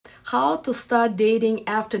How to start dating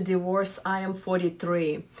after divorce. I am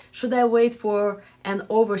 43. Should I wait for an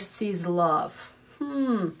overseas love?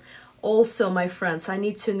 Also, my friends, I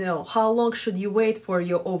need to know, how long should you wait for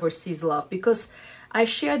your overseas love? Because I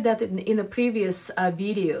shared that in the previous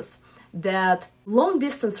videos, that long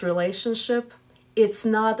distance relationship, it's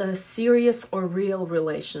not a serious or real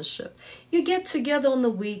relationship. You get together on the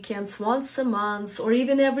weekends, once a month, or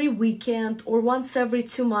even every weekend, or once every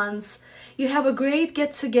 2 months. You have a great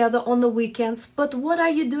get together on the weekends, but what are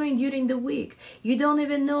you doing during the week? You don't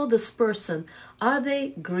even know this person. Are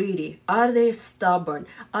they greedy? Are they stubborn?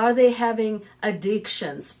 Are they having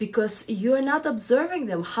addictions? Because you're not observing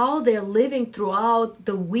them, how they're living throughout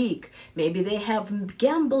the week. Maybe they have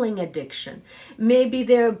gambling addiction. Maybe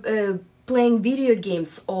they're playing video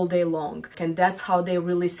games all day long, and that's how they're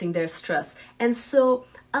releasing their stress. And so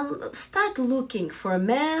start looking for a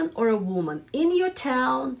man or a woman in your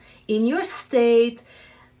town, in your state,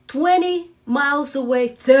 20 miles away,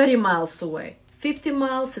 30 miles away. 50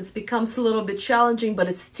 miles, it becomes a little bit challenging, but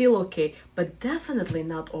it's still okay. But definitely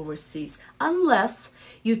not overseas, unless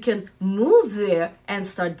you can move there and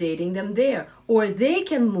start dating them there, or they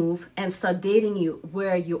can move and start dating you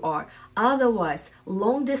where you are. Otherwise,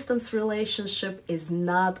 long distance relationship is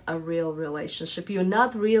not a real relationship. You're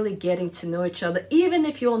not really getting to know each other, even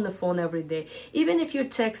if you're on the phone every day, even if you're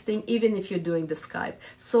texting, even if you're doing the Skype.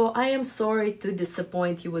 So I am sorry to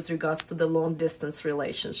disappoint you with regards to the long distance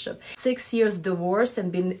relationship. 6 years divorce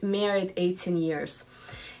and been married 18 years.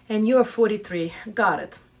 And you're 43. Got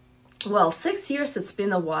it. Well, 6 years, it's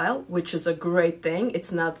been a while, which is a great thing.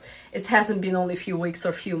 It hasn't been only a few weeks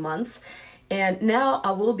or few months. And now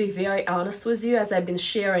I will be very honest with you, as I've been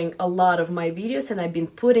sharing a lot of my videos and I've been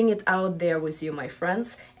putting it out there with you, my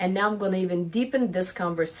friends. And now I'm going to even deepen this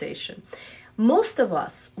conversation. Most of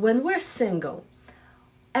us, when we're single,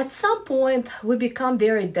 at some point we become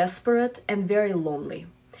very desperate and very lonely.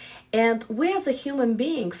 And we as a human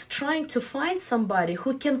beings trying to find somebody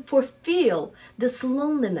who can fulfill this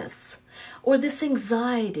loneliness or this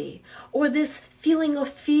anxiety or this feeling of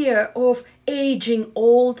fear of aging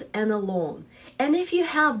old and alone. And if you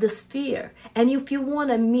have this fear, and if you want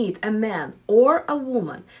to meet a man or a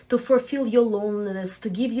woman to fulfill your loneliness, to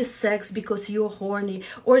give you sex because you're horny,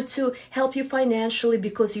 or to help you financially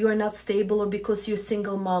because you are not stable or because you're a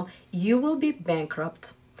single mom, you will be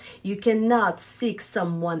bankrupt. You cannot seek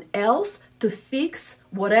someone else to fix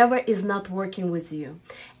whatever is not working with you.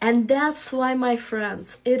 And that's why, my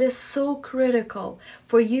friends, it is so critical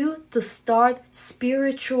for you to start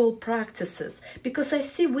spiritual practices. Because I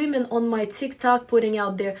see women on my TikTok putting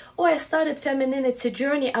out there, oh, I started femininity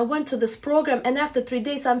journey. I went to this program and after 3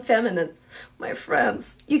 days I'm feminine. My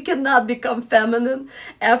friends, you cannot become feminine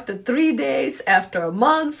after 3 days, after a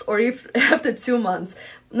month, or if after 2 months.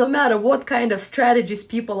 No matter what kind of strategies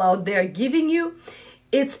people out there are giving you,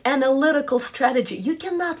 it's analytical strategy. You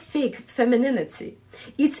cannot fake femininity.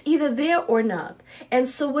 It's either there or not. And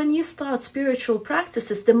so when you start spiritual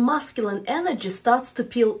practices, the masculine energy starts to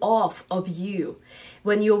peel off of you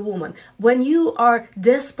when you're a woman. When you are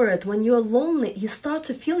desperate, when you're lonely, you start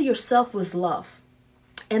to fill yourself with love.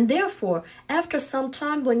 And therefore, after some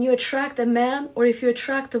time, when you attract a man or if you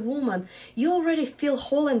attract a woman, you already feel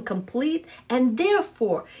whole and complete. And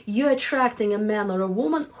therefore, you're attracting a man or a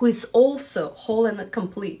woman who is also whole and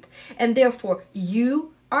complete. And therefore,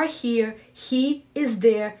 you are here, he is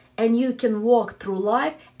there, and you can walk through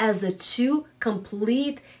life as a two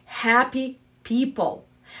complete, happy people.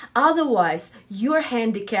 Otherwise, you're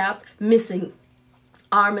handicapped, missing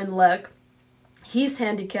arm and leg. He's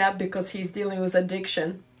handicapped because he's dealing with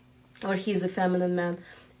addiction, or he's a feminine man,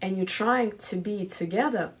 and you're trying to be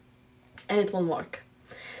together and it won't work.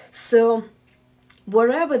 So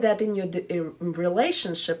wherever that in your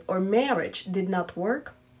relationship or marriage did not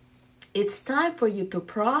work, it's time for you to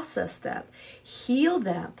process that, heal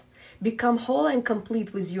that, become whole and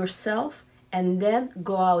complete with yourself, and then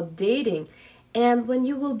go out dating. And when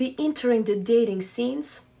you will be entering the dating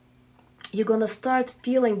scenes, you're going to start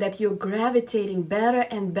feeling that you're gravitating better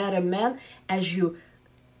and better men as you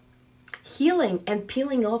healing and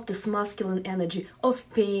peeling off this masculine energy of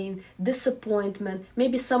pain, disappointment,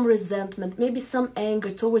 maybe some resentment, maybe some anger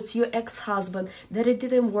towards your ex-husband that it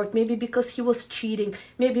didn't work, maybe because he was cheating,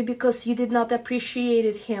 maybe because you did not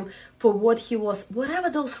appreciate him for what he was, whatever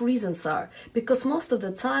those reasons are. Because most of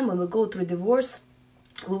the time when we go through divorce,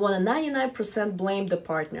 we want to 99% blame the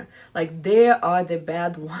partner, like they are the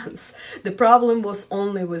bad ones. The problem was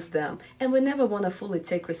only with them. And we never want to fully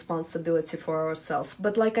take responsibility for ourselves.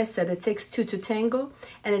 But like I said, it takes two to tango,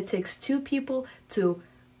 and it takes two people to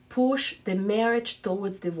push the marriage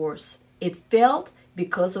towards divorce. It failed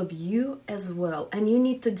because of you as well. And you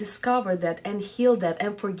need to discover that and heal that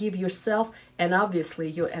and forgive yourself and obviously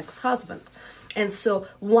your ex-husband. And so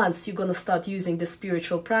once you're going to start using the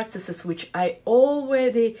spiritual practices, which I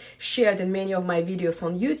already shared in many of my videos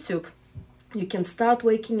on YouTube, you can start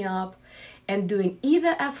waking up and doing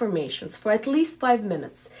either affirmations for at least 5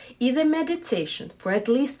 minutes, either meditation for at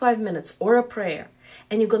least 5 minutes, or a prayer.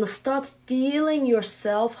 And you're going to start feeling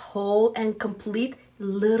yourself whole and complete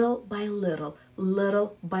little by little,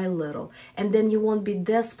 little by little. And then you won't be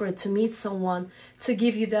desperate to meet someone to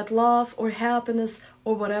give you that love or happiness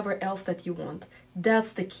or whatever else that you want.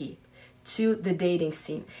 That's the key to the dating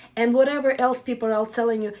scene. And whatever else people are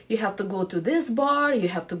telling you, you have to go to this bar, you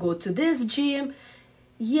have to go to this gym.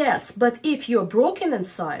 Yes, but if you're broken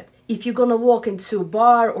inside, if you're gonna walk into a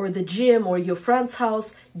bar or the gym or your friend's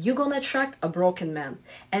house, you're gonna attract a broken man.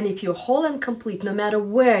 And if you're whole and complete, no matter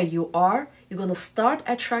where you are, you're gonna start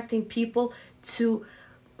attracting people to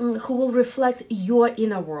who will reflect your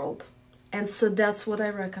inner world. And so that's what I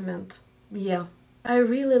recommend. Yeah. I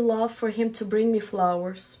really love for him to bring me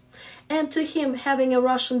flowers. And to him, having a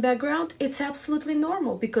Russian background, it's absolutely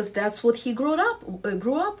normal because that's what he grew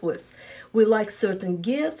up with. We like certain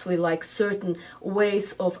gifts, we like certain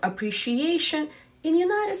ways of appreciation. In the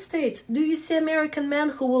United States, do you see American men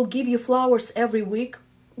who will give you flowers every week?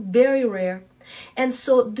 Very rare. And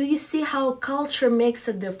so do you see how culture makes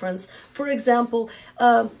a difference? For example,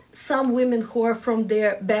 some women who are from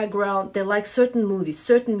their background, they like certain movies,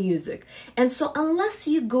 certain music. And so unless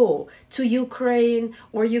you go to Ukraine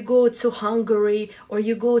or you go to Hungary or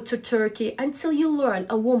you go to Turkey, until you learn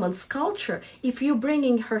a woman's culture, if you're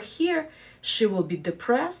bringing her here, she will be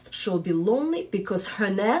depressed, she'll be lonely because her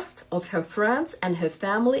nest of her friends and her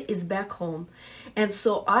family is back home. And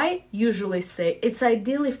so I usually say it's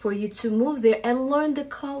ideally for you to move there and learn the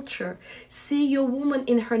culture. See your woman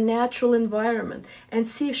in her natural environment and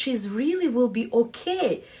see if she's really will be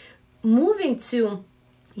okay moving to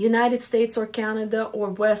United States or Canada or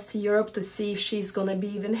West Europe to see if she's gonna be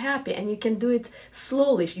even happy. And you can do it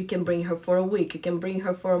slowly. You can bring her for a week, you can bring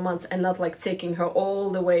her for a month, and not like taking her all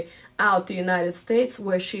the way out to United States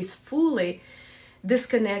where she's fully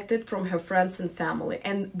disconnected from her friends and family.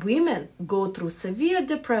 And women go through severe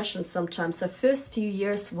depression sometimes the first few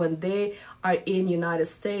years when they are in United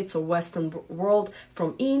States or Western world,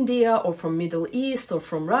 from India or from Middle East or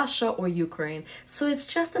from Russia or Ukraine. So it's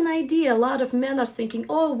just an idea. A lot of men are thinking,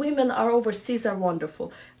 oh, women are overseas are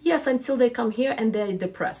wonderful. Yes, until they come here and they're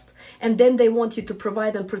depressed. And then they want you to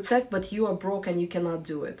provide and protect, but you are broke and you cannot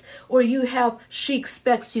do it. Or she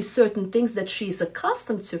expects you certain things that she is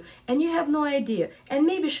accustomed to and you have no idea. And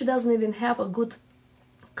maybe she doesn't even have a good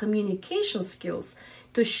communication skills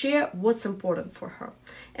to share what's important for her.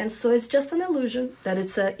 And so it's just an illusion that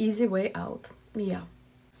it's an easy way out. Yeah.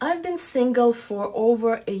 I've been single for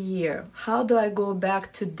over a year. How do I go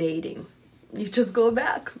back to dating? You just go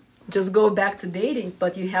back. Just go back to dating,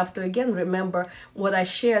 but you have to again remember what I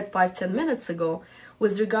shared 5-10 minutes ago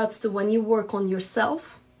with regards to when you work on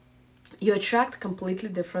yourself, you attract completely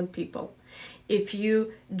different people. If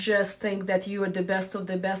you just think that you are the best of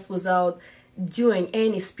the best without doing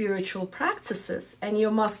any spiritual practices, and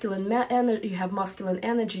you're you have masculine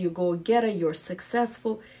energy, you go getter, you're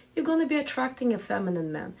successful, you're going to be attracting a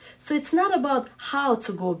feminine man. So it's not about how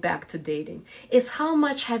to go back to dating. It's how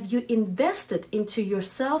much have you invested into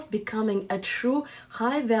yourself becoming a true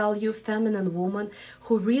high-value feminine woman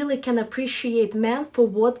who really can appreciate man for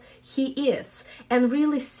what he is, and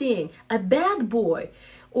really seeing a bad boy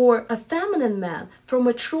or a feminine man from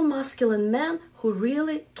a true masculine man who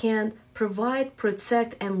really can provide,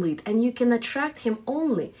 protect, and lead. And you can attract him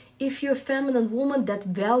only if you're a feminine woman that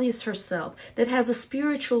values herself, that has a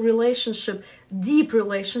spiritual relationship, deep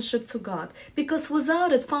relationship to God. Because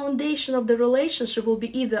without it, foundation of the relationship will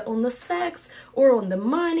be either on the sex or on the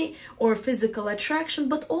money or physical attraction,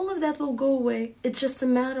 but all of that will go away. It's just a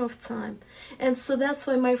matter of time. And so that's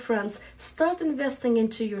why, my friends, start investing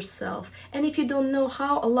into yourself. And if you don't know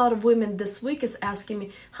how, a lot of women this week is asking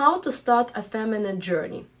me how to start a feminine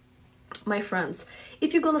journey. My friends,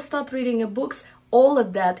 if you're gonna start reading books, all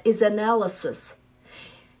of that is analysis.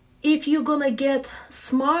 If you're gonna get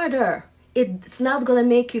smarter, it's not gonna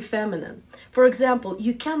make you feminine. For example,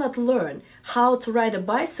 you cannot learn how to ride a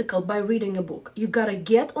bicycle by reading a book. You gotta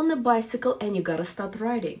get on the bicycle and you gotta start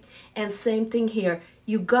riding. And same thing here,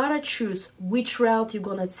 you gotta choose which route you're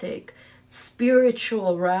gonna take.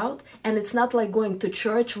 Spiritual route, and it's not like going to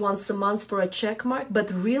church once a month for a check mark, but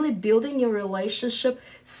really building your relationship,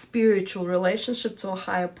 spiritual relationship to a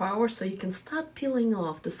higher power, so you can start peeling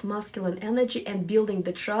off this masculine energy and building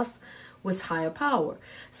the trust with higher power.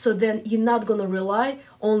 So then you're not going to rely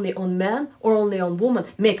only on men or only on women.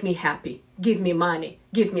 Make me happy, give me money,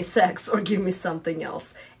 give me sex, or give me something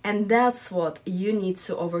else. And that's what you need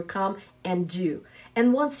to overcome and do.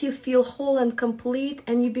 And once you feel whole and complete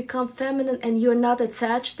and you become feminine and you're not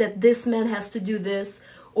attached that this man has to do this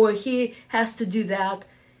or he has to do that,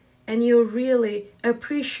 and you really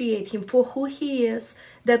appreciate him for who he is,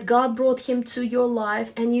 that God brought him to your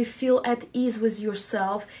life, and you feel at ease with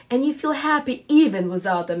yourself, and you feel happy even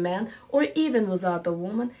without a man or even without a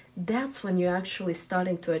woman, that's when you're actually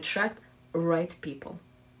starting to attract right people.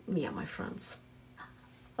 Yeah, my friends.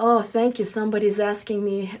 Oh, thank you. Somebody's asking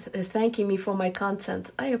me, thanking me for my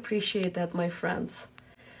content. I appreciate that, my friends.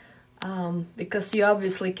 Because you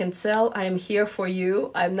obviously can tell I am here for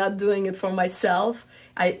you. I'm not doing it for myself.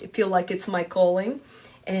 I feel like it's my calling.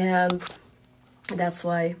 And that's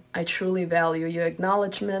why I truly value your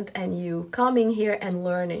acknowledgement and you coming here and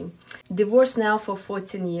learning. Divorced now for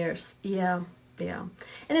 14 years. Yeah.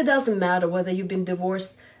 And it doesn't matter whether you've been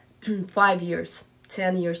divorced 5 years,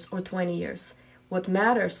 10 years, or 20 years. What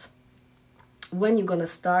matters when you're going to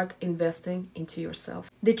start investing into yourself.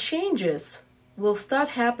 The changes will start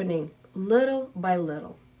happening little by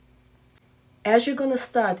little. As you're going to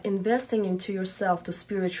start investing into yourself to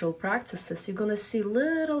spiritual practices, you're going to see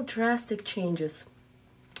little drastic changes.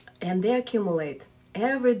 And they accumulate.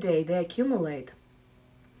 Every day they accumulate.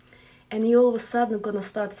 And you all of a sudden are going to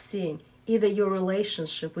start seeing either your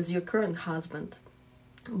relationship with your current husband,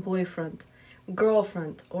 boyfriend,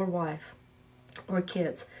 girlfriend, or wife, or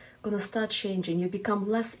kids, going to start changing. You become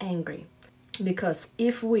less angry. Because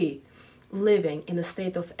if we living in a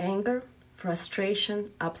state of anger,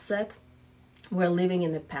 frustration, upset, we're living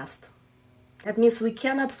in the past. That means we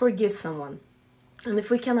cannot forgive someone. And if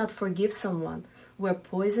we cannot forgive someone, we're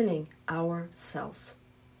poisoning ourselves.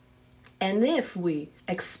 And if we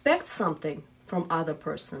expect something from other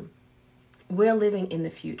person, we're living in the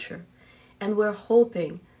future. And we're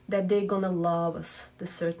hoping that they're going to love us a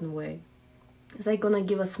certain way. They're going to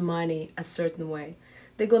give us money a certain way.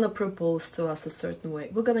 They're going to propose to us a certain way.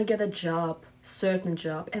 We're going to get a job, certain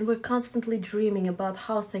job. And we're constantly dreaming about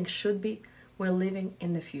how things should be. We're living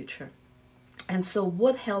in the future. And so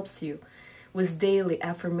what helps you with daily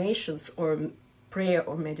affirmations or prayer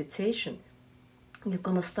or meditation? You're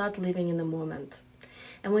going to start living in the moment.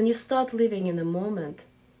 And when you start living in the moment,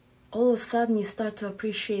 all of a sudden you start to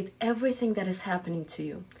appreciate everything that is happening to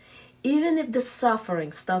you. Even if the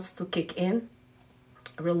suffering starts to kick in,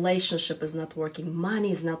 relationship is not working,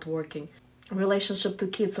 money is not working, relationship to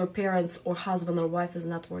kids or parents or husband or wife is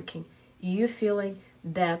not working, you feeling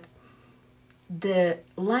that the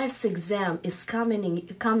life's exam is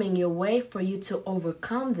coming your way for you to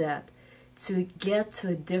overcome that, to get to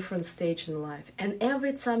a different stage in life. And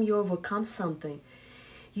every time you overcome something,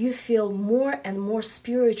 you feel more and more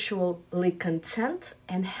spiritually content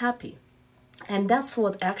and happy. And that's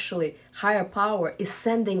what actually higher power is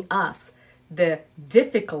sending us, the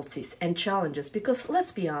difficulties and challenges. Because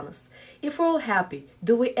let's be honest, if we're all happy,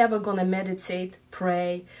 do we ever gonna meditate,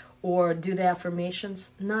 pray, or do the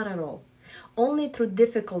affirmations? Not at all. Only through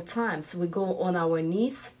difficult times we go on our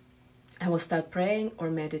knees and we'll start praying or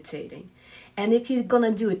meditating. And if you're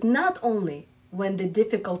gonna do it not only when the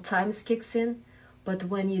difficult times kicks in, but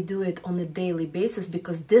when you do it on a daily basis,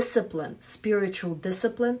 because discipline, spiritual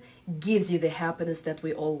discipline, gives you the happiness that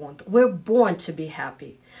we all want. We're born to be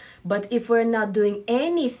happy. But if we're not doing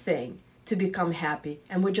anything to become happy,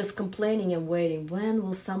 and we're just complaining and waiting, when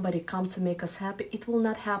will somebody come to make us happy? It will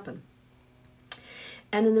not happen.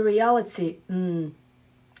 And in reality,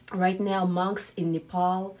 right now, monks in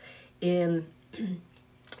Nepal, in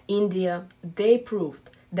India, they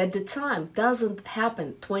proved that the time doesn't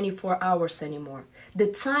happen 24 hours anymore. The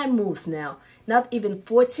time moves now, not even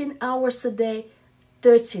 14 hours a day,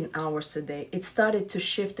 13 hours a day. It started to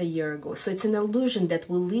shift a year ago. So it's an illusion that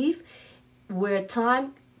we live where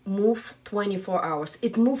time moves 24 hours.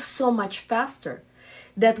 It moves so much faster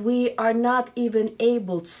that we are not even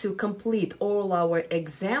able to complete all our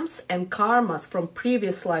exams and karmas from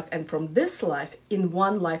previous life and from this life in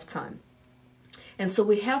one lifetime. And so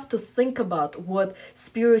we have to think about what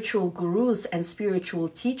spiritual gurus and spiritual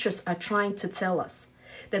teachers are trying to tell us.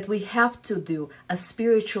 That we have to do a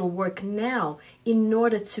spiritual work now in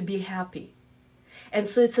order to be happy. And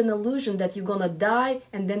so it's an illusion that you're going to die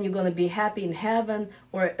and then you're going to be happy in heaven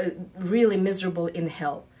or really miserable in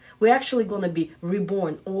hell. We're actually going to be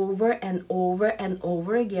reborn over and over and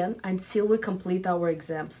over again until we complete our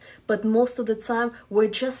exams. But most of the time, we're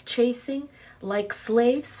just chasing like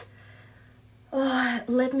slaves. Oh,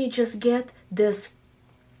 let me just get this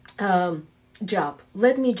job.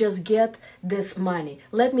 Let me just get this money.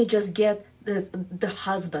 Let me just get the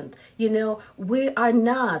husband. You know, we are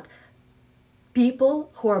not people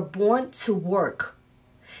who are born to work.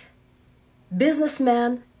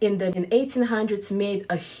 Businessmen in the 1800s made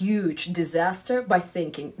a huge disaster by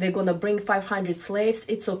thinking they're gonna bring 500 slaves.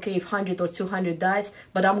 It's okay if 100 or 200 dies,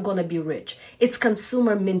 but I'm gonna be rich. It's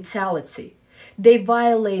consumer mentality. They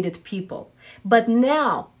violated people. But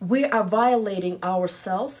now we are violating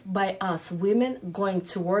ourselves by us women going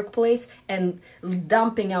to workplace and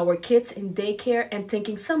dumping our kids in daycare and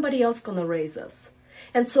thinking somebody else gonna raise us.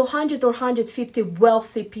 And so 100 or 150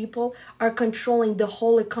 wealthy people are controlling the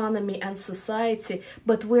whole economy and society,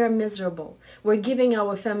 but we're miserable. We're giving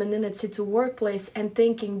our femininity to workplace and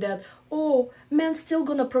thinking that, oh, men's still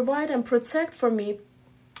gonna provide and protect for me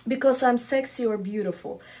because I'm sexy or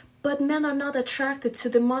beautiful. But men are not attracted to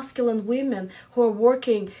the masculine women who are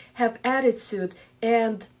working, have attitude,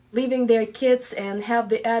 and leaving their kids and have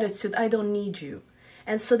the attitude, I don't need you.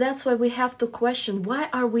 And so that's why we have to question, why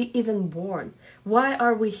are we even born? Why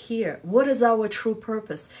are we here? What is our true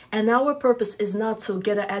purpose? And our purpose is not to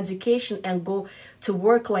get an education and go to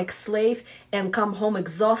work like slave and come home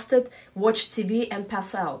exhausted, watch TV and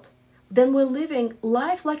pass out. Then we're living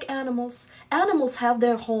life like animals. Animals have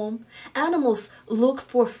their home. Animals look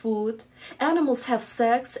for food. Animals have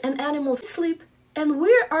sex and animals sleep. And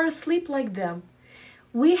we are asleep like them.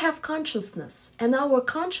 We have consciousness, and our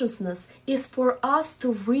consciousness is for us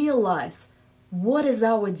to realize what is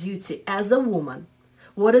our duty as a woman,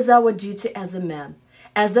 what is our duty as a man,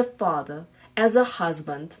 as a father, as a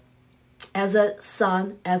husband, as a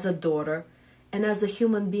son, as a daughter, and as a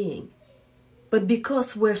human being. But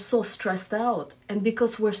because we're so stressed out and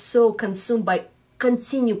because we're so consumed by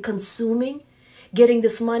continue consuming, getting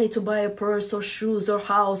this money to buy a purse or shoes or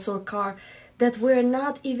house or car, that we're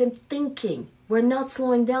not even thinking. We're not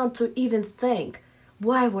slowing down to even think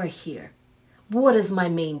why we're here. What is my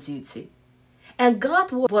main duty? And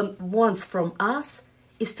God wants from us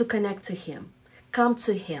is to connect to Him, come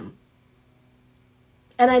to Him.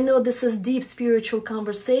 And I know this is deep spiritual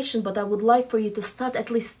conversation, but I would like for you to start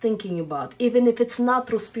at least thinking about, even if it's not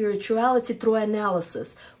through spirituality, through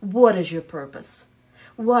analysis, what is your purpose?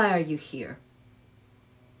 Why are you here?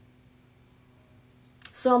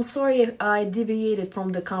 So I'm sorry I deviated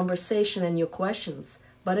from the conversation and your questions,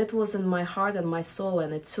 but it was in my heart and my soul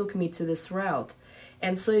and it took me to this route.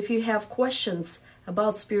 And so if you have questions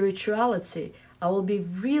about spirituality, I will be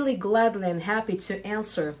really gladly and happy to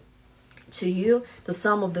answer to you, to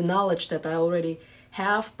some of the knowledge that I already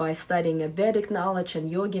have by studying a Vedic knowledge and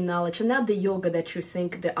yogi knowledge, and not the yoga that you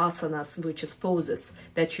think, the asanas, which is poses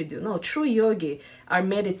that you do. No, true yogi are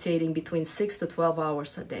meditating between 6 to 12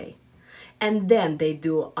 hours a day. And then they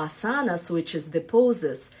do asanas, which is the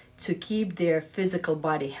poses to keep their physical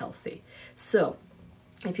body healthy. So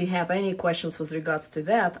if you have any questions with regards to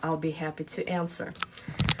that, I'll be happy to answer.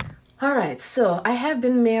 All right, so I have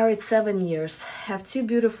been married 7 years, have 2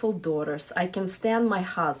 beautiful daughters. I can stand my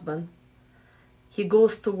husband. He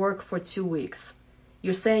goes to work for 2 weeks.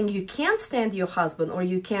 You're saying you can't stand your husband or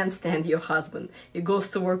you can stand your husband. He goes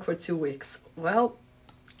to work for 2 weeks. Well,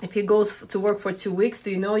 if he goes to work for 2 weeks, do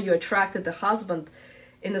you know you attracted the husband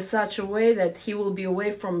in such a way that he will be away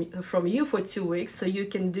from you for 2 weeks so you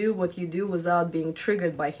can do what you do without being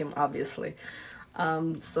triggered by him, obviously.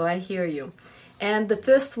 So I hear you. And the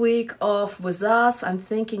first week of with us, I'm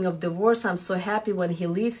thinking of divorce. I'm so happy when he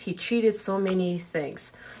leaves. He cheated so many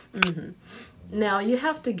things. Now, you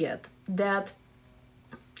have to get that,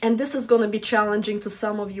 and this is going to be challenging to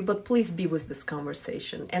some of you, but please be with this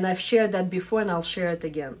conversation. And I've shared that before, and I'll share it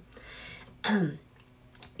again.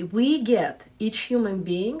 We get, each human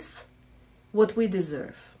beings, what we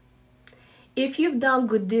deserve. If you've done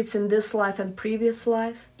good deeds in this life and previous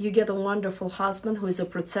life, you get a wonderful husband who is a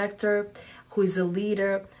protector, who is a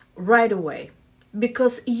leader, right away.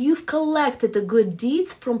 Because you've collected the good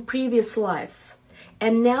deeds from previous lives.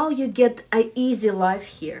 And now you get an easy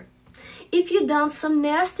life here. If you've done some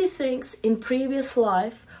nasty things in previous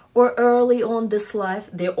life or early on this life,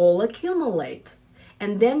 they all accumulate.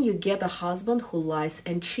 And then you get a husband who lies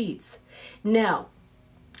and cheats. Now,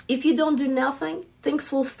 if you don't do nothing,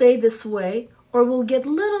 things will stay this way or will get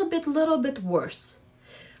little bit worse.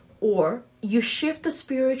 Or you shift to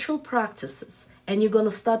spiritual practices and you're going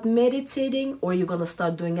to start meditating or you're going to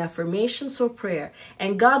start doing affirmations or prayer.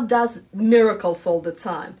 And God does miracles all the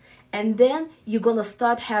time. And then you're going to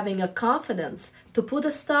start having a confidence to put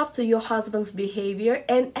a stop to your husband's behavior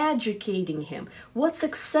and educating him. What's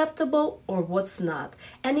acceptable or what's not.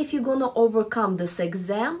 And if you're going to overcome this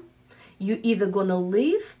exam, you're either going to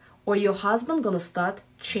leave or your husband gonna start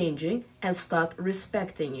changing and start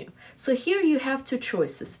respecting you. So here you have two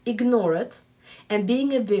choices: ignore it and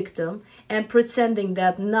being a victim and pretending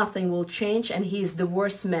that nothing will change and he is the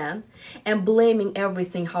worst man and blaming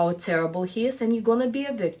everything how terrible he is, and you're gonna be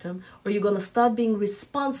a victim, or you're gonna start being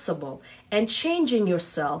responsible and changing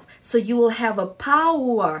yourself so you will have a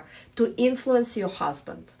power to influence your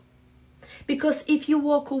husband. Because if you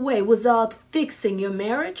walk away without fixing your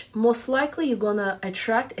marriage, most likely you're gonna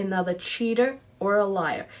attract another cheater or a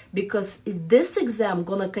liar, because this exam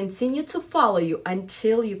gonna continue to follow you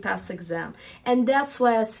until you pass exam. And that's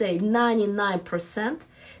why I say 99%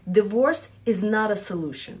 divorce is not a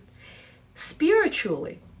solution.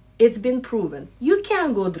 Spiritually, it's been proven you can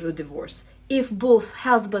go through divorce if both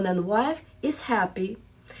husband and wife is happy,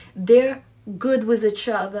 they're good with each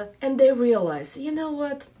other, and they realize, you know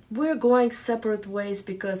what, we're going separate ways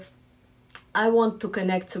because I want to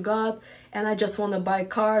connect to God and I just want to buy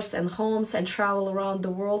cars and homes and travel around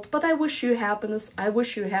the world, but I wish you happiness,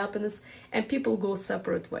 and people go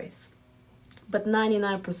separate ways. But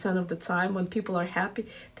 99% of the time when people are happy,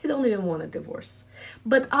 they don't even want a divorce.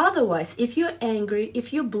 But otherwise, if you're angry,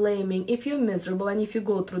 if you're blaming, if you're miserable, and if you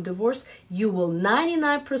go through divorce, you will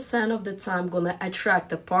 99% of the time gonna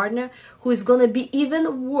attract a partner who is gonna be even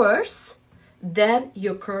worse than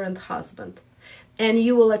your current husband. And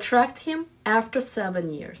you will attract him after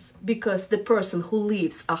 7 years, because the person who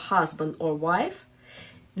leaves a husband or wife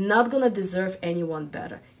not gonna deserve anyone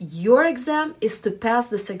better. Your exam is to pass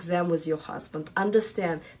this exam with your husband.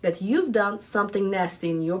 Understand that you've done something nasty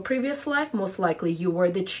in your previous life. Most likely you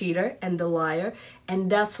were the cheater and the liar, and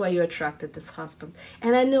that's why you attracted this husband.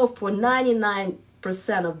 And I know for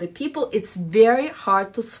 99% of the people it's very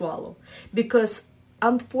hard to swallow, because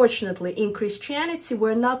unfortunately, in Christianity,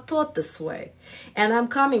 we're not taught this way. And I'm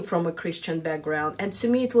coming from a Christian background. And to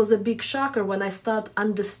me, it was a big shocker when I started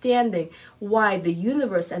understanding why the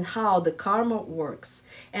universe and how the karma works.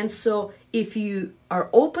 And so if you are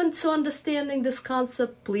open to understanding this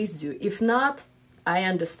concept, please do. If not, I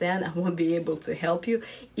understand, I won't be able to help you.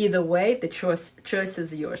 Either way, the choice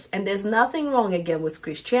is yours. And there's nothing wrong, again, with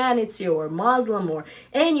Christianity or Muslim or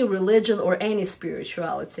any religion or any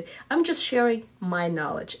spirituality. I'm just sharing my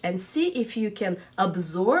knowledge, and see if you can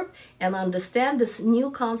absorb and understand this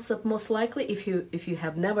new concept, most likely if you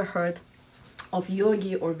have never heard of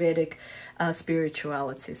yogi or Vedic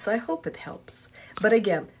spirituality. So I hope it helps. But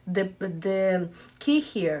again, the key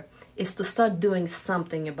here is to start doing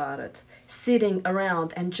something about it. Sitting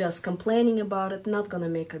around and just complaining about it, not gonna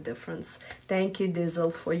make a difference. Thank you, Diesel,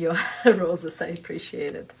 for your roses. I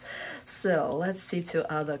appreciate it. So let's see two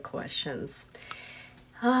other questions.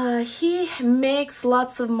 He makes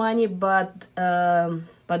lots of money, but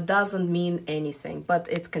doesn't mean anything. But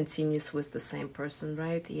it continues with the same person,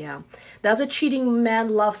 right? Yeah. Does a cheating man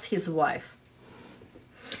loves his wife?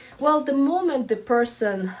 Well, the moment the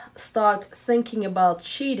person starts thinking about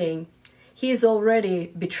cheating, he is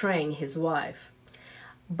already betraying his wife.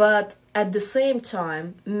 But at the same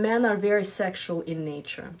time, men are very sexual in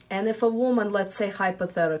nature. And if a woman, let's say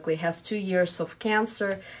hypothetically, has 2 years of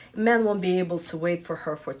cancer, men won't be able to wait for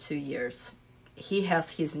her for 2 years. He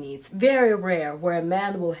has his needs. Very rare where a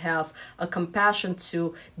man will have a compassion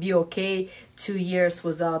to be okay 2 years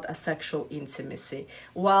without a sexual intimacy.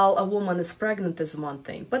 While a woman is pregnant is one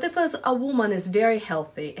thing. But if a woman is very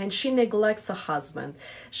healthy and she neglects a husband,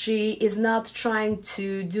 she is not trying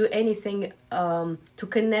to do anything to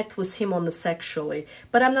connect with him on the sexually.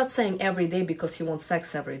 But I'm not saying every day because he wants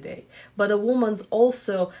sex every day. But a woman's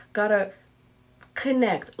also gotta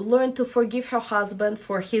connect, learn to forgive her husband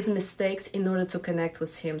for his mistakes in order to connect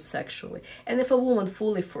with him sexually. And if a woman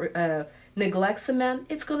fully neglects a man,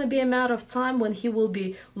 it's going to be a matter of time when he will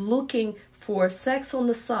be looking for sex on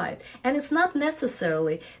the side. And it's not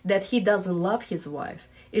necessarily that he doesn't love his wife.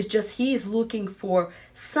 It's just he is looking for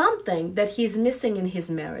something that he's missing in his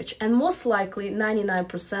marriage. And most likely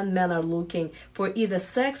 99% men are looking for either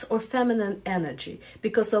sex or feminine energy,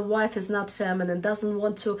 because a wife is not feminine, doesn't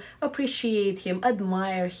want to appreciate him,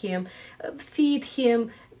 admire him, feed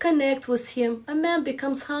him, connect with him. A man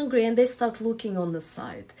becomes hungry and they start looking on the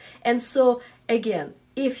side. And so again,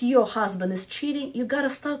 if your husband is cheating, you gotta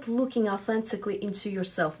start looking authentically into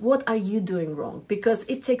yourself. What are you doing wrong? Because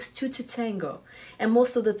it takes two to tango. And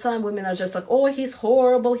most of the time women are just like, oh, he's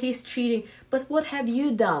horrible, he's cheating. But what have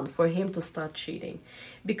you done for him to start cheating?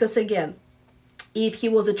 Because again, If he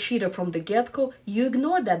was a cheater from the get-go, you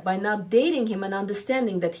ignore that by not dating him and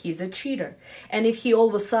understanding that he's a cheater. And if he all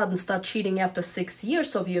of a sudden starts cheating after 6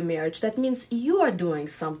 years of your marriage, that means you are doing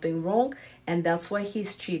something wrong, and that's why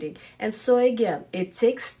he's cheating. And so again, it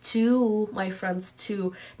takes two, my friends,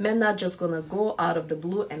 two. Men not just gonna go out of the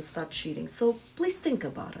blue and start cheating. So please think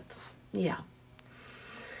about it. Yeah.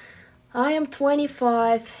 I am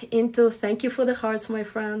 25 into, thank you for the hearts, my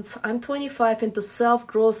friends. I'm 25 into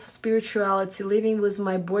self-growth, spirituality, living with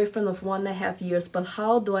my boyfriend of 1.5 years. But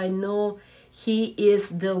how do I know he is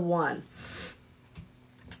the one?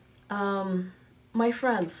 My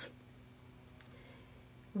friends,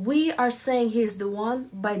 we are saying he is the one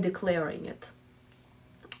by declaring it.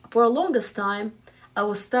 For the longest time, I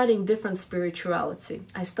was studying different spirituality.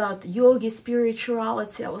 I started yogi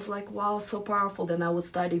spirituality. I was like, wow, so powerful. Then I would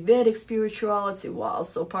study Vedic spirituality. Wow,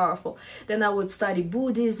 so powerful. Then I would study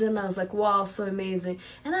Buddhism. And I was like, wow, so amazing.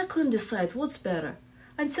 And I couldn't decide what's better.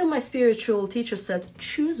 Until my spiritual teacher said,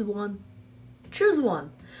 choose one. Choose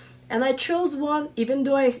one. And I chose one, even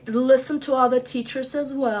though I listened to other teachers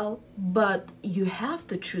as well. But you have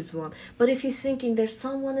to choose one. But if you're thinking there's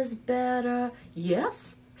someone is better,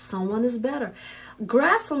 yes, someone is better.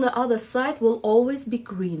 Grass on the other side will always be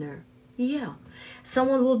greener. Yeah.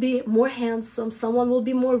 Someone will be more handsome. Someone will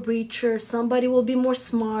be more richer. Somebody will be more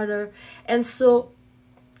smarter. And so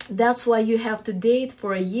that's why you have to date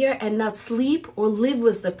for a year and not sleep or live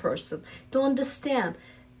with the person. To understand,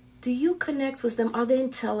 do you connect with them? Are they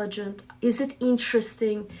intelligent? Is it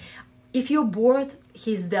interesting? If you're bored,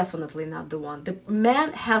 he's definitely not the one. The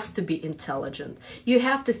man has to be intelligent. You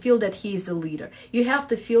have to feel that he is a leader. You have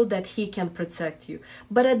to feel that he can protect you.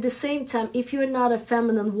 But at the same time, if you're not a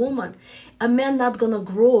feminine woman, a man not gonna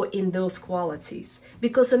grow in those qualities.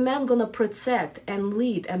 Because a man gonna protect and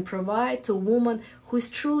lead and provide to a woman who is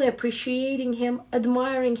truly appreciating him,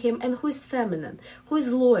 admiring him, and who is feminine, who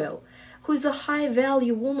is loyal, who is a high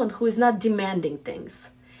value woman who is not demanding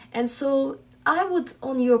things. And so I would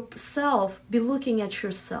on yourself be looking at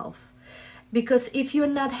yourself, because if you're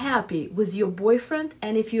not happy with your boyfriend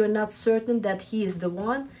and if you're not certain that he is the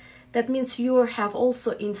one, that means you have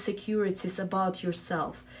also insecurities about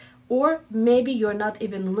yourself, or maybe you're not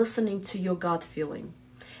even listening to your gut feeling.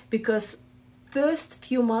 Because first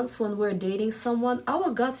few months when we're dating someone,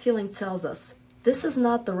 our gut feeling tells us this is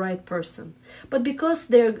not the right person. But because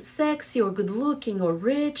they're sexy or good looking or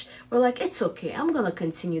rich, we're like, it's okay, I'm gonna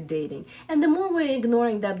continue dating. And the more we're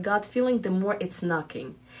ignoring that gut feeling, the more it's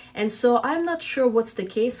knocking. And so I'm not sure what's the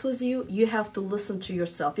case with you. You have to listen to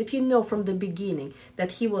yourself. If you know from the beginning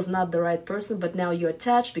that he was not the right person, but now you're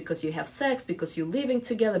attached because you have sex, because you're living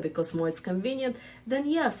together, because more it's convenient, then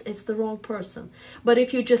yes, it's the wrong person. But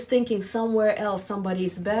if you're just thinking somewhere else somebody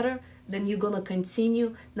is better, then you're gonna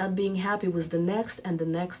continue not being happy with the next and the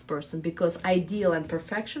next person, because ideal and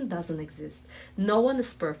perfection doesn't exist. No one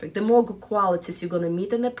is perfect. The more good qualities you're gonna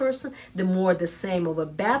meet in a person, the more the same of a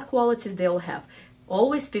bad qualities they'll have.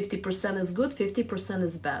 Always 50% is good, 50%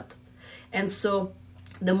 is bad. And so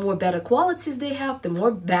the more better qualities they have, the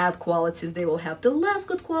more bad qualities they will have. The less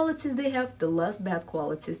good qualities they have, the less bad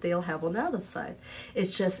qualities they'll have on the other side.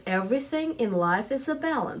 It's just everything in life is a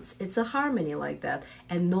balance. It's a harmony like that.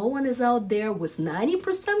 And no one is out there with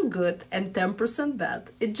 90% good and 10%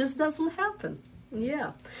 bad. It just doesn't happen.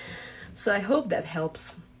 Yeah. So I hope that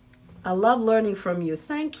helps. I love learning from you.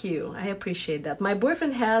 Thank you. I appreciate that. My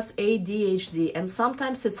boyfriend has ADHD and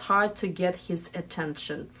sometimes it's hard to get his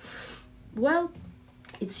attention. Well,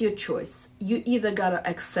 it's your choice. You either gotta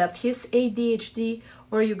accept his ADHD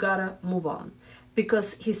or you gotta move on.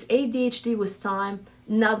 Because his ADHD with time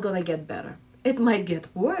not gonna get better. It might get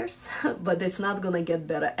worse, but it's not gonna get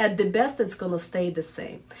better. At the best, it's gonna stay the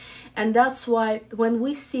same. And that's why when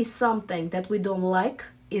we see something that we don't like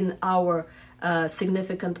in our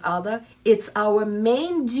significant other, it's our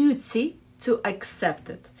main duty to accept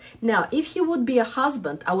it. Now, if you would be a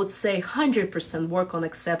husband, I would say 100% work on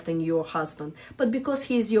accepting your husband. But because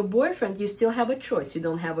he is your boyfriend, you still have a choice. You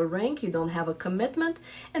don't have a ring, you don't have a commitment,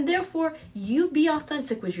 and therefore you be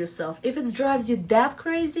authentic with yourself. If it drives you that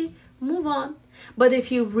crazy, move on. But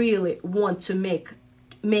if you really want to make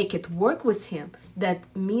it work with him, that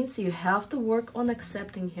means you have to work on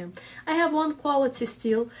accepting him. I have one quality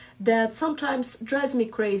still that sometimes drives me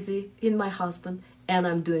crazy in my husband, and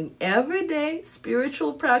I'm doing everyday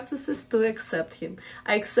spiritual practices to accept him.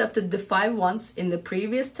 I accepted the 5 once in the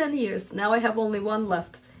previous 10 years. Now I have only 1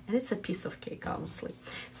 left. And it's a piece of cake, honestly.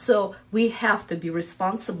 So we have to be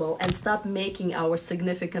responsible and stop making our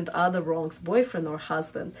significant other wrongs, boyfriend or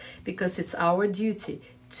husband, because it's our duty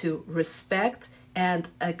to respect and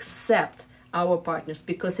accept our partners,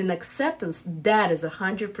 because in acceptance, that is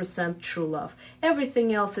 100% true love.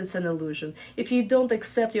 Everything else is an illusion. If you don't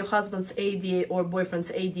accept your husband's ADHD or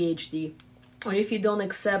boyfriend's ADHD, or if you don't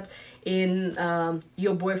accept in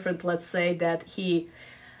your boyfriend, let's say, that he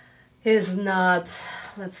is not,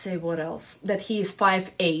 let's say, what else, that he is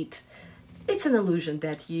 5'8", it's an illusion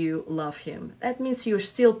that you love him. That means you're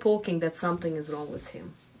still poking that something is wrong with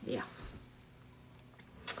him. Yeah.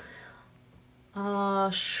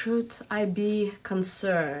 Should I be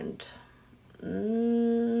concerned?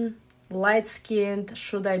 Light-skinned,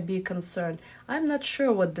 should I be concerned? I'm not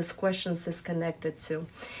sure what this question is connected to.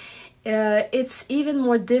 It's even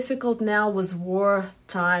more difficult now with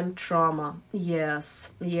wartime trauma.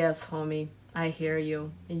 Yes, homie, I hear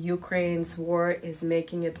you. Ukraine's war is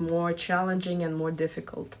making it more challenging and more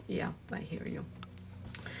difficult. Yeah, I hear you.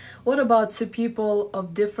 What about two people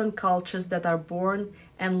of different cultures that are born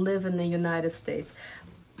and live in the United States?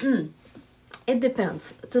 It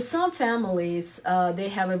depends. To some families, they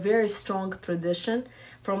have a very strong tradition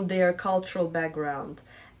from their cultural background.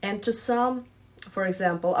 And to some, for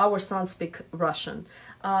example, our sons speak Russian.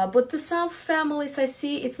 But to some families, I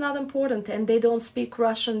see it's not important, and they don't speak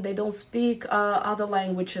Russian, they don't speak other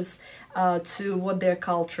languages to what their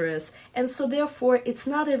culture is. And so therefore, it's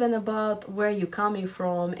not even about where you're coming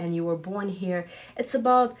from and you were born here. It's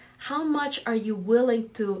about how much are you willing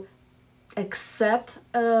to accept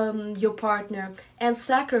your partner and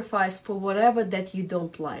sacrifice for whatever that you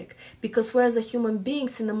don't like. Because whereas as human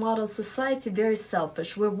beings in the modern society, very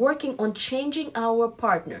selfish, we're working on changing our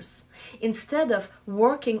partners instead of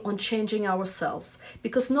working on changing ourselves,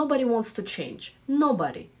 because nobody wants to change.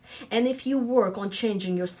 Nobody. And if you work on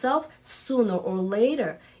changing yourself, sooner or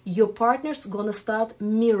later your partner's gonna start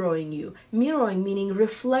mirroring you. Mirroring meaning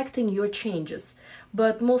reflecting your changes.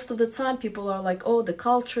 But most of the time people are like, oh, the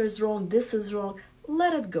culture is wrong, this is wrong.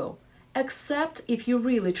 Let it go. Accept. If you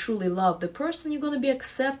really truly love the person, you're gonna be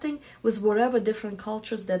accepting with whatever different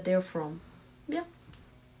cultures that they're from. Yeah.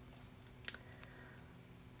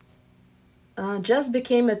 Just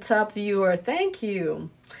became a top viewer. Thank you.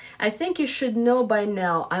 I think you should know by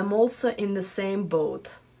now, I'm also in the same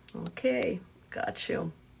boat. Okay, got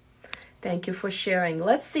you. Thank you for sharing.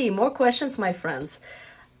 Let's see, more questions, my friends.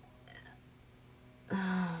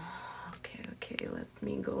 Okay, let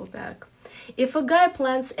me go back. If a guy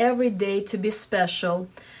plans every day to be special,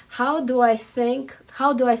 how do I thank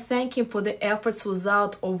him for the efforts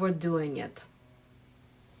without overdoing it?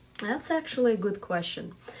 That's actually a good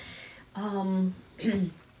question.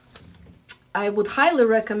 I would highly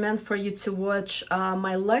recommend for you to watch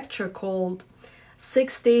my lecture called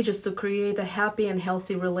 6 Stages to Create a Happy and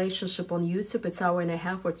Healthy Relationship on YouTube. It's 1.5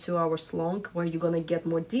 hours or 2 hours long, where you're going to get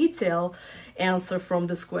more detailed answer from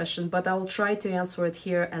this question, but I'll try to answer it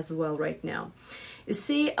here as well right now. You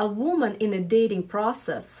see, a woman in a dating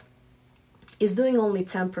process is doing only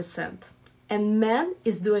 10%, and man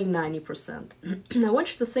is doing 90%. I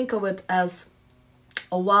want you to think of it as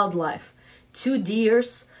a wildlife. 2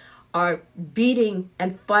 deers are beating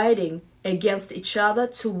and fighting against each other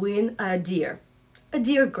to win a deer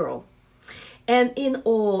girl. And in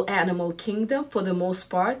all animal kingdom, for the most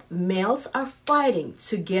part, males are fighting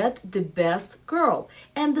to get the best girl,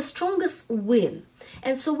 and the strongest win.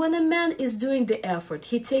 And so when a man is doing the effort,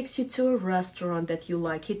 he takes you to a restaurant that you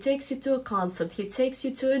like, he takes you to a concert, he takes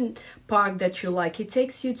you to a park that you like, he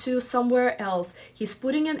takes you to somewhere else, he's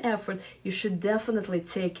putting an effort, you should definitely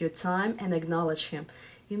take your time and acknowledge him.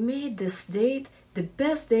 You made this date the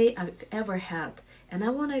best day I've ever had, and I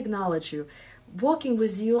want to acknowledge you. Walking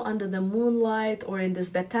with you under the moonlight or in this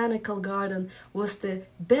botanical garden was the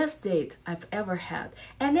best date I've ever had.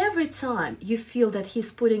 And every time you feel that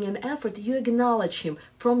he's putting an effort, you acknowledge him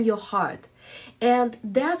from your heart. And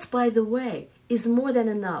that's, by the way, is more than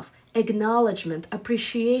enough. Acknowledgement,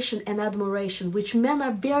 appreciation, and admiration, which men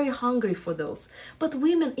are very hungry for those. But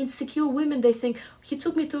women, insecure women, they think, he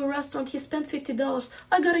took me to a restaurant, he spent $50,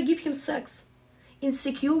 I gotta give him sex.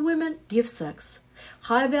 Insecure women give sex.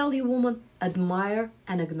 High-value women admire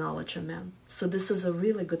and acknowledge a man. So this is a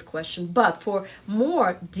really good question. But for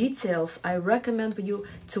more details, I recommend you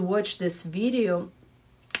to watch this video,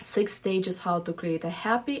 6 Stages How to Create a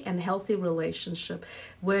Happy and Healthy Relationship,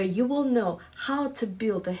 where you will know how to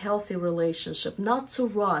build a healthy relationship, not to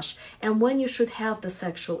rush, and when you should have the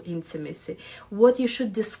sexual intimacy, what you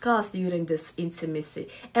should discuss during this intimacy,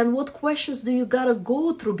 and what questions do you gotta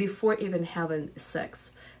go through before even having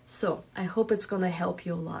sex. So, I hope it's gonna help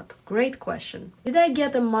you a lot. Great question. Did I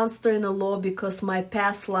get a monster-in-law because my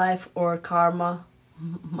past life or karma?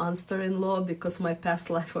 Monster-in-law because my past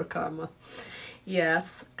life or karma.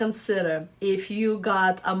 Yes, consider if you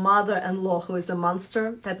got a mother-in-law who is a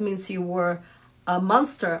monster, that means you were a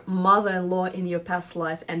monster mother-in-law in your past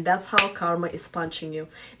life, and that's how karma is punching you.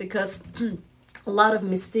 Because a lot of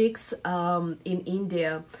mystics in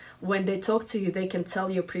India, when they talk to you, they can tell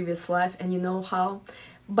your previous life, and you know how?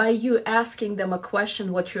 By you asking them a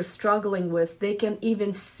question, what you're struggling with, they can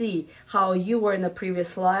even see how you were in a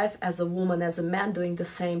previous life as a woman, as a man, doing the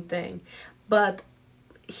same thing. But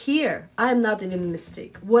here, I'm not even a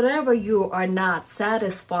mystic. Whatever you are not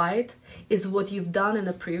satisfied is what you've done in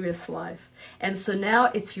a previous life. And so now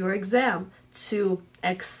it's your exam to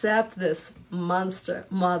accept this monster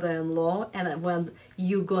mother-in-law. And when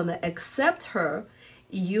you're gonna accept her,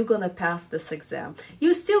 you're gonna pass this exam.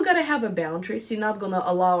 You still gotta have a boundaries. You're not gonna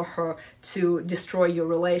allow her to destroy your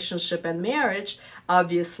relationship and marriage,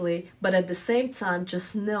 obviously, but at the same time,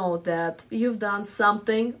 just know that you've done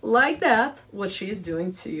something like that, what she's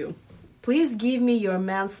doing to you. Please give me your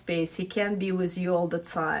man space. He can't be with you all the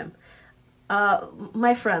time.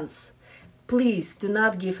 My friends, please do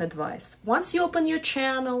not give advice. Once you open your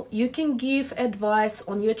channel, you can give advice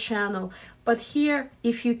on your channel. But here,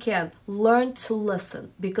 if you can, learn to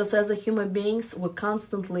listen. Because as a human beings, we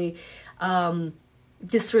constantly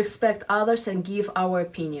disrespect others and give our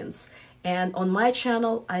opinions. And on my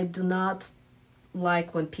channel, I do not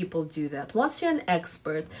like when people do that. Once you're an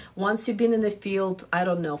expert, once you've been in the field, I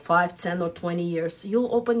don't know, 5, 10 or 20 years,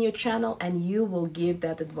 you'll open your channel and you will give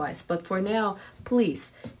that advice. But for now,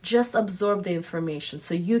 please just absorb the information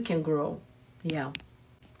so you can grow. Yeah.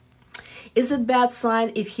 Is it bad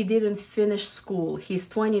sign if he didn't finish school? He's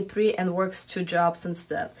 23 and works 2 jobs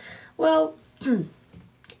instead. Well,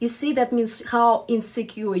 you see, that means how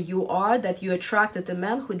insecure you are that you attracted a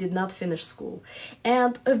man who did not finish school.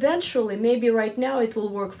 And eventually, maybe right now it will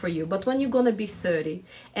work for you. But when you're going to be 30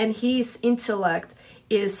 and his intellect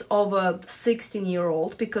is of a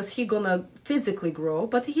 16-year-old, because he's going to physically grow,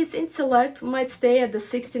 but his intellect might stay at the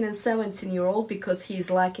 16 and 17-year-old because he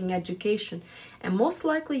is lacking education. And most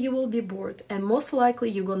likely you will be bored, and most likely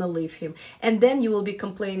you're going to leave him. And then you will be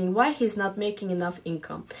complaining why he's not making enough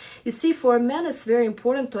income. You see, for a man, it's very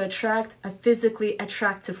important to attract a physically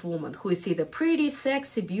attractive woman who is either pretty,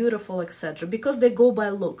 sexy, beautiful, etc. because they go by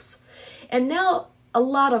looks. And now a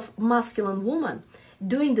lot of masculine women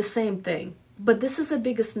doing the same thing. But this is the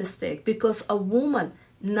biggest mistake, because a woman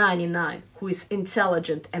 99 who is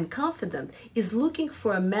intelligent and confident is looking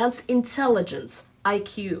for a man's intelligence,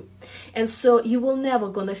 IQ. And so you will never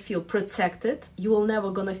gonna feel protected. You will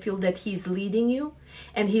never gonna feel that he's leading you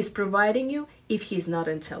and he's providing you if he's not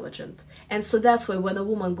intelligent. And so that's why when a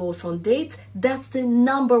woman goes on dates, that's the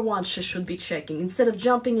number one she should be checking. Instead of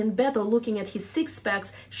jumping in bed or looking at his six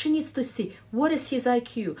packs, she needs to see what is his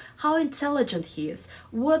IQ, how intelligent he is,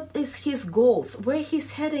 what is his goals, where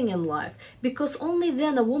he's heading in life. Because only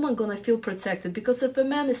then a woman gonna feel protected. Because if a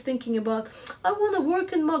man is thinking about, I wanna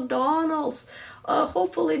work in McDonald's,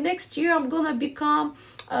 hopefully next year I'm gonna become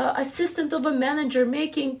assistant of a manager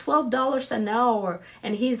making $12 an hour,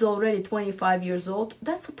 and he's already 25 years old,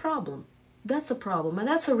 that's a problem. That's a problem, and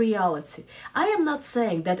that's a reality. I am not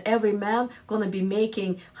saying that every man gonna be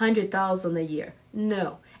making $100,000 a year.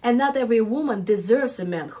 No. And not every woman deserves a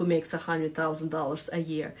man who makes $100,000 a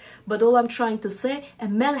year. But all I'm trying to say, a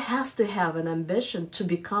man has to have an ambition to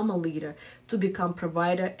become a leader, to become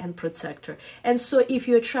provider and protector. And so if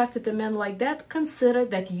you attracted a man like that, consider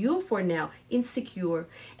that you, for now, insecure.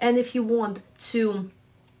 And if you want to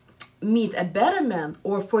meet a better man,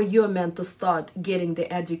 or for your man to start getting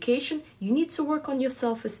the education, you need to work on your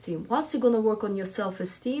self-esteem. Once you're going to work on your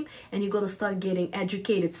self-esteem and you're going to start getting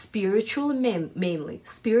educated spiritually, mainly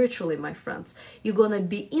spiritually, my friends, you're going to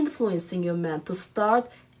be influencing your man to start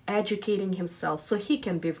educating himself so he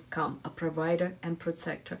can become a provider and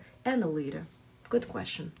protector and a leader. Good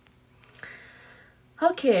question.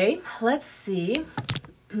 Okay, let's see.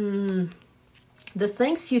 The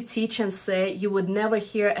things you teach and say, you would never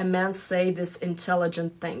hear a man say these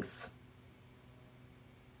intelligent things.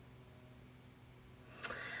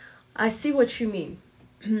 I see what you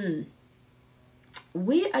mean.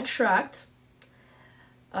 We attract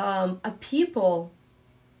a people,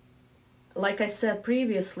 like I said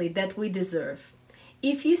previously, that we deserve.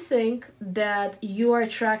 If you think that you are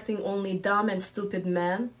attracting only dumb and stupid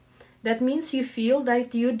men, that means you feel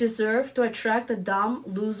that you deserve to attract the dumb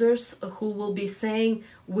losers who will be saying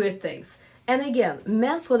weird things. And again,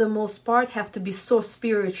 men for the most part have to be so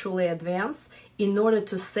spiritually advanced in order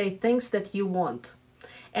to say things that you want.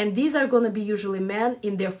 And these are going to be usually men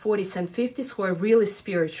in their 40s and 50s who are really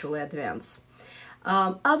spiritually advanced.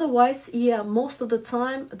 Otherwise, yeah, most of the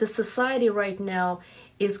time, the society right now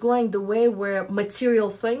is going the way where material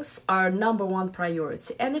things are number one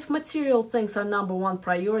priority. And if material things are number one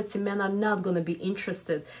priority, men are not going to be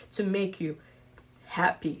interested to make you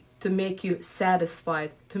happy, to make you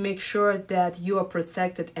satisfied, to make sure that you are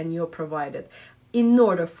protected and you're provided. In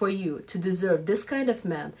order for you to deserve this kind of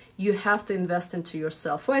man, you have to invest into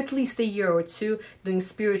yourself for at least a year or two, doing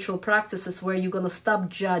spiritual practices where you're going to stop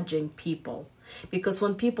judging people. Because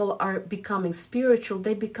when people are becoming spiritual,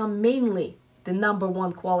 they become mainly the number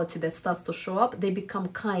one quality that starts to show up. They become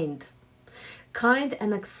kind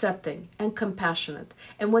and accepting and compassionate.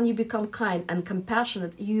 And when you become kind and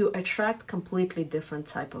compassionate, you attract completely different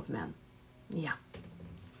type of men. Yeah.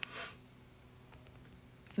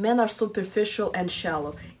 Men are superficial and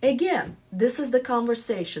shallow. Again, this is the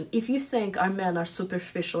conversation. If you think our men are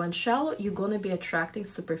superficial and shallow, you're going to be attracting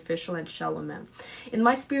superficial and shallow men. In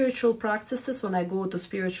my spiritual practices, when I go to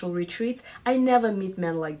spiritual retreats, I never meet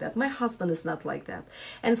men like that. My husband is not like that.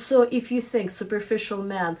 And so if you think superficial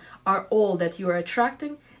men are all that you are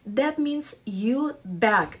attracting, that means you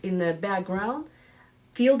back in the background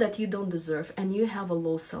feel that you don't deserve and you have a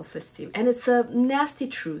low self-esteem. And it's a nasty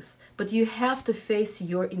truth, but you have to face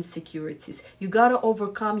your insecurities. You got to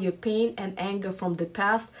overcome your pain and anger from the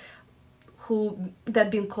past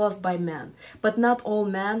that been caused by men. But not all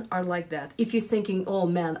men are like that. If you're thinking all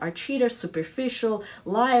men are cheaters, superficial,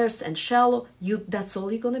 liars, and shallow, that's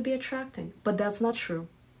all you're going to be attracting. But that's not true.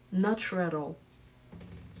 Not true at all.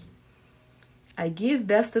 I give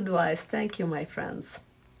best advice. Thank you, my friends.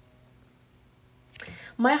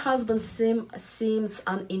 My husband seems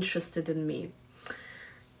uninterested in me.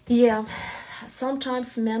 Yeah,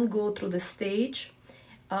 sometimes men go through the stage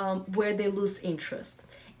where they lose interest.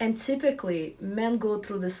 And typically, men go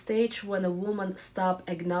through the stage when a woman stops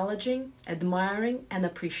acknowledging, admiring, and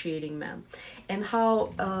appreciating men. And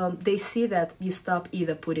how they see that you stop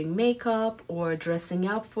either putting makeup or dressing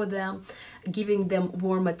up for them, giving them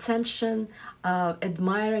warm attention,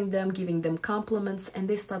 admiring them, giving them compliments, and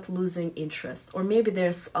they start losing interest. Or maybe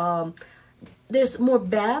there's more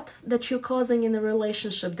bad that you're causing in a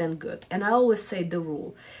relationship than good. And I always say the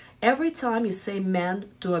rule. Every time you say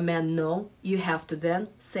man to a man no, you have to then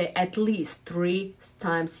say at least 3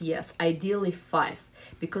 times yes, ideally 5.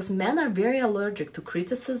 Because men are very allergic to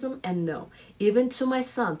criticism and no. Even to my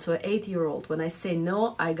son, to an 8-year-old, when I say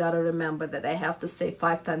no, I gotta remember that I have to say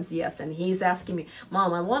 5 times yes. And he's asking me,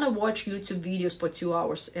 Mom, I want to watch YouTube videos for 2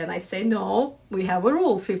 hours. And I say, no, we have a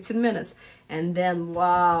rule, 15 minutes. And then,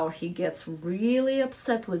 wow, he gets really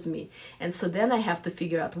upset with me. And so then I have to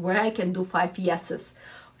figure out where I can do 5 yeses.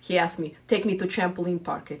 He asked me, take me to trampoline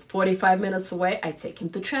park. It's 45 minutes away. I take him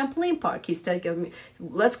to trampoline park. He's taking me,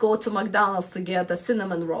 let's go to McDonald's to get a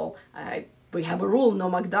cinnamon roll. We have a rule, no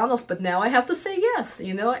McDonald's, but now I have to say yes,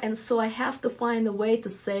 you know? And so I have to find a way to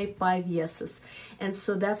say 5 yeses. And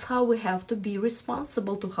so that's how we have to be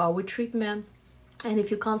responsible to how we treat men. And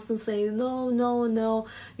if you constantly say, no,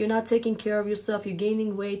 you're not taking care of yourself, you're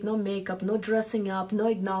gaining weight, no makeup, no dressing up, no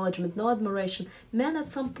acknowledgement, no admiration, men at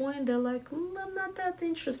some point, they're like, I'm not that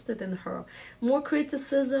interested in her. More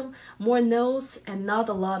criticism, more no's, and not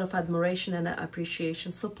a lot of admiration and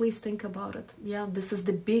appreciation. So please think about it. Yeah, this is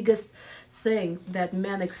the biggest thing that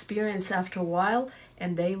men experience after a while,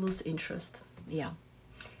 and they lose interest. Yeah.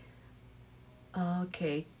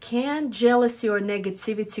 Okay, can jealousy or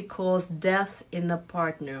negativity cause death in a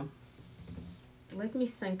partner? Let me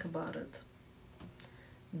think about it.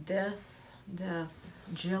 Death,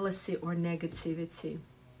 jealousy or negativity.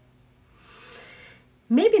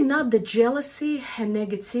 Maybe not the jealousy and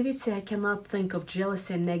negativity. I cannot think of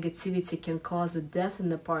jealousy and negativity can cause a death in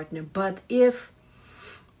the partner. But if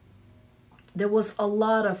there was a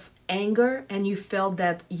lot of anger and you felt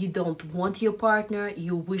that you don't want your partner,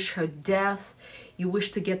 you wish her death, you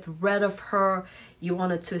wish to get rid of her, you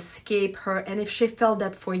wanted to escape her, and if she felt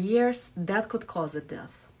that for years, that could cause a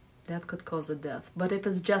death. That could cause a death. But if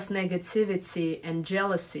it's just negativity and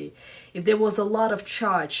jealousy, if there was a lot of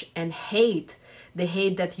charge and hate, the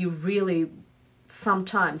hate that you really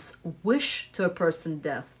sometimes wish to a person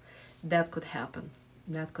death, that could happen.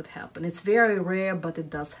 That could happen. It's very rare, but it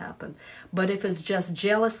does happen. But if it's just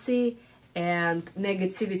jealousy and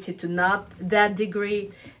negativity to not that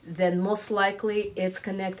degree, then most likely it's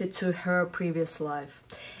connected to her previous life.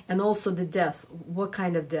 And also the death. What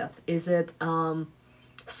kind of death? Is it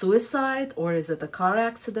suicide or is it a car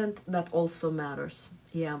accident? That also matters.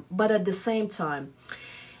 Yeah. But at the same time,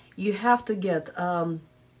 you have to get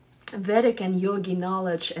Vedic and yogi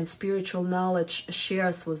knowledge and spiritual knowledge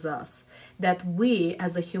shares with us that we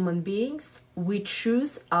as a human beings, we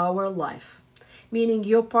choose our life. Meaning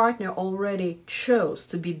your partner already chose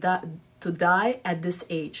to be to die at this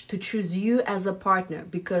age, to choose you as a partner,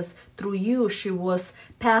 because through you she was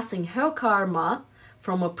passing her karma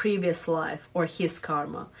from a previous life, or his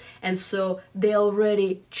karma. And so they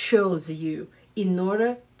already chose you in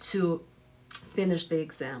order to finish the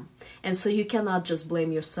exam. And so you cannot just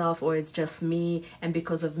blame yourself, or it's just me, and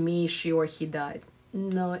because of me she or he died.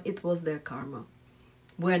 No, it was their karma.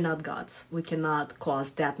 We're not gods. We cannot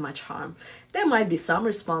cause that much harm. There might be some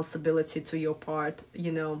responsibility to your part,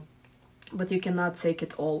 you know, but you cannot take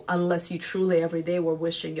it all, unless you truly every day were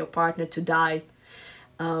wishing your partner to die.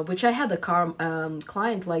 Which I had a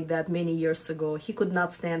client like that many years ago. He could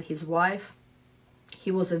not stand his wife.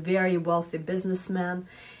 He was a very wealthy businessman,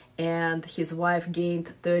 and his wife gained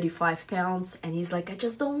 35 pounds, and he's like, I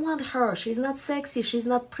just don't want her. She's not sexy. She's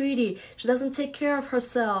not pretty. She doesn't take care of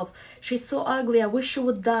herself. She's so ugly. I wish she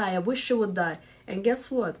would die. I wish she would die. And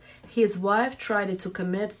guess what? His wife tried to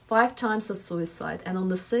commit 5 times a suicide, and on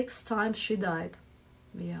the 6th time she died.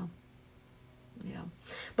 Yeah.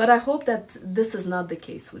 But I hope that this is not the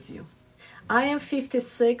case with you. I am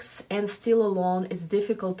 56 and still alone. It's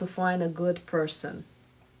difficult to find a good person.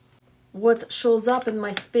 What shows up in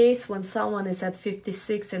my space when someone is at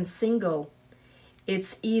 56 and single,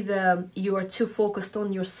 it's either you are too focused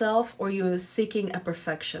on yourself or you're seeking a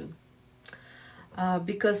perfection.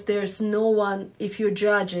 Because there's no one, if you're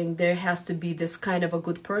judging, there has to be this kind of a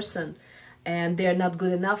good person, and they're not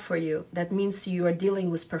good enough for you. That means you are dealing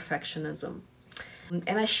with perfectionism.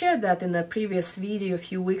 And I shared that in a previous video a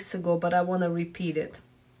few weeks ago, but I want to repeat it.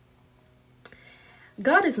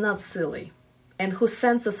 God is not silly, and who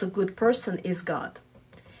sends us a good person is God.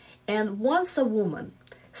 And once a woman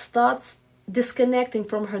starts disconnecting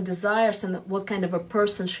from her desires and what kind of a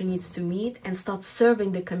person she needs to meet, and starts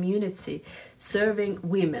serving the community, serving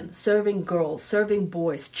women, serving girls, serving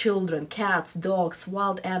boys, children, cats, dogs,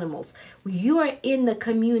 wild animals, you are in the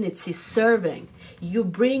community serving, you're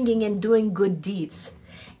bringing and doing good deeds,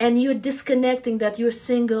 and you're disconnecting that you're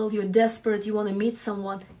single, you're desperate, you want to meet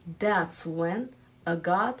someone, that's when a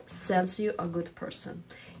God sends you a good person.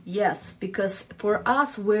 Yes, because for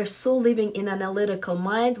us, we're so living in analytical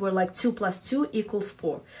mind, we're like 2 + 2 =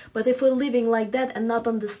 4. But if we're living like that and not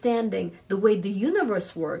understanding the way the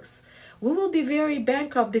universe works, we will be very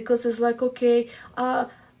bankrupt, because it's like, okay, I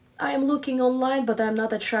am looking online, but I'm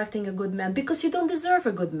not attracting a good man, because you don't deserve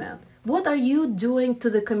a good man. What are you doing to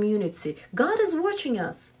the community? God is watching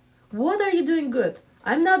us. What are you doing good?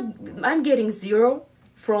 I'm getting 0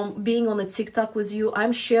 from being on a TikTok with you.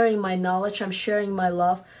 I'm sharing my knowledge, I'm sharing my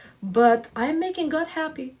love, but I'm making God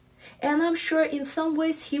happy. And I'm sure in some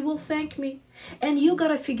ways he will thank me. And you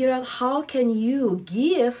gotta figure out, how can you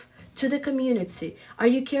give to the community? Are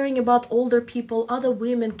you caring about older people, other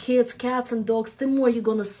women, kids, cats and dogs? The more you're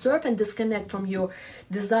gonna serve and disconnect from your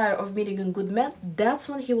desire of meeting a good man, that's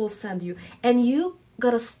when he will send you. And you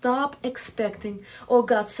gotta stop expecting, oh,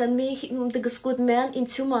 God, send me this good man in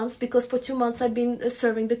 2 months, because for 2 months I've been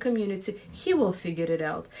serving the community. He will figure it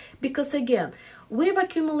out. Because again, we've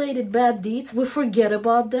accumulated bad deeds, we forget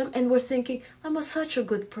about them, and we're thinking, I'm such a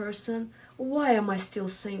good person, why am I still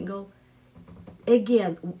single?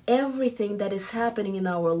 Again, everything that is happening in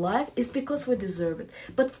our life is because we deserve it.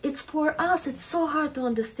 But it's for us, it's so hard to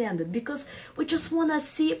understand it, because we just want to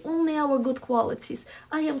see only our good qualities.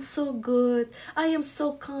 I am so good, I am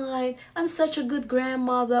so kind, I'm such a good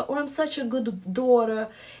grandmother, or I'm such a good daughter,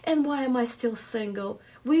 and why am I still single?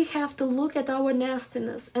 We have to look at our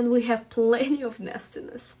nastiness, and we have plenty of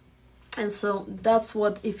nastiness. And so that's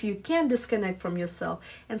what, if you can disconnect from yourself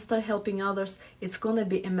and start helping others, it's going to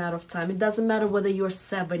be a matter of time. It doesn't matter whether you're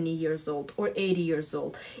 70 years old or 80 years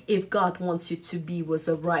old. If God wants you to be with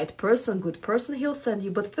the right person, good person, he'll send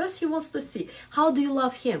you. But first he wants to see, how do you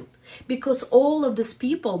love him? Because all of these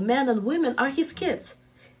people, men and women, are his kids.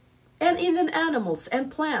 And even animals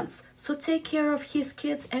and plants. So take care of his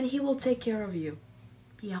kids and he will take care of you.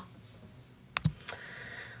 Yeah.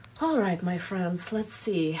 All right, my friends, let's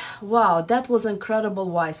see. Wow, that was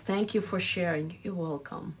incredible, wise. Thank you for sharing. You're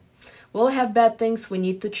welcome. We'll have bad things we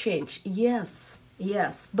need to change. Yes,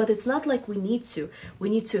 but it's not like we need to.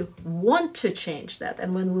 We need to want to change that.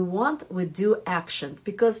 And when we want, we do action.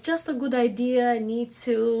 Because just a good idea, I need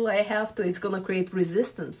to, I have to, it's going to create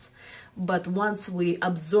resistance. But once we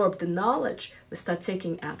absorb the knowledge, we start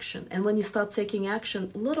taking action. And when you start taking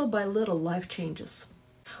action, little by little, life changes.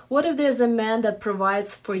 What if there's a man that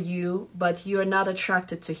provides for you, but you're not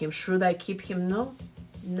attracted to him? Should I keep him?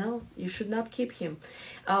 No, you should not keep him.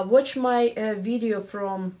 Watch my video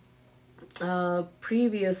from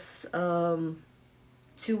previous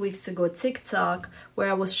 2 weeks ago TikTok where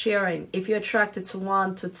I was sharing, if you're attracted to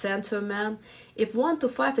 1 to 10 to a man, if 1 to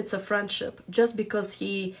 5 it's a friendship, just because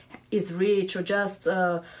he is rich or just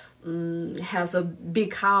has a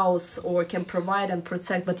big house or can provide and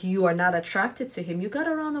protect, but you are not attracted to him, you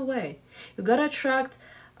gotta run away. You gotta attract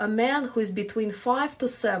a man who is between 5 to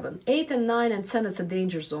 7, 8 and 9 and 10, it's a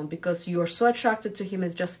danger zone, because you are so attracted to him,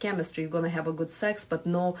 it's just chemistry. You're going to have a good sex, but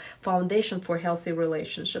no foundation for a healthy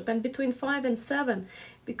relationship. And between 5 and 7,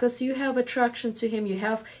 because you have attraction to him,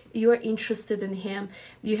 you are interested in him,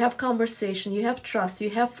 you have conversation, you have trust, you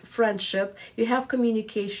have friendship, you have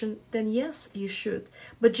communication, then yes, you should.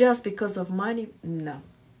 But just because of money, no,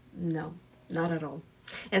 not at all.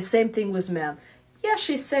 And same thing with men. Yeah,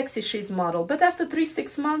 she's sexy, she's model, but after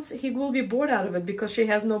 3-6 months, he will be bored out of it because she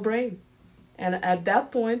has no brain. And at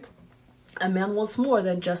that point, a man wants more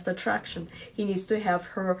than just attraction. He needs to have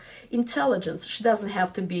her intelligence. She doesn't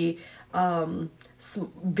have to be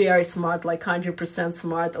very smart, like 100%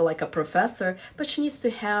 smart, like a professor, but she needs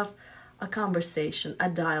to have a conversation, a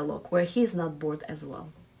dialogue where he's not bored as well.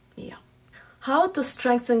 Yeah. How to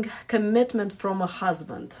strengthen commitment from a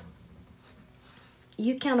husband?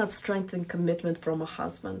 You cannot strengthen commitment from a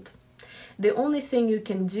husband. The only thing you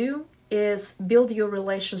can do is build your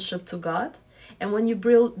relationship to God. And when you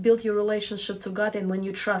build your relationship to God and when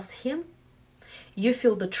you trust Him, you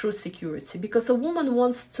feel the true security. Because a woman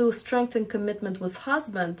wants to strengthen commitment with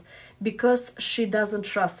husband because she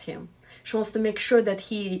doesn't trust him. She wants to make sure that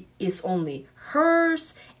he is only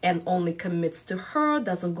hers and only commits to her,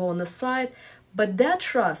 doesn't go on the side. But that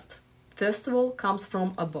trust, first of all, comes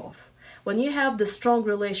from above. When you have the strong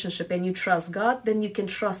relationship and you trust God, then you can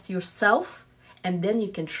trust yourself and then you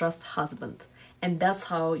can trust husband. And that's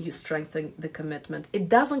how you strengthen the commitment. It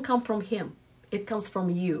doesn't come from him. It comes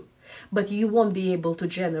from you. But you won't be able to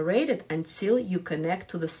generate it until you connect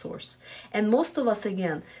to the source. And most of us,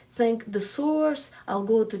 again, think the source, I'll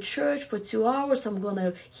go to church for 2 hours, I'm going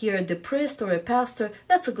to hear the priest or a pastor,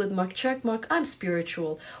 that's a good mark, check mark, I'm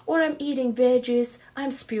spiritual. Or I'm eating veggies,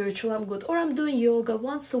 I'm spiritual, I'm good. Or I'm doing yoga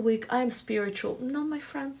once a week, I'm spiritual. No, my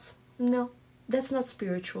friends, no, that's not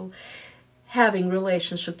spiritual. Having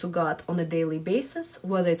relationship to God on a daily basis,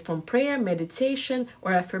 whether it's from prayer, meditation,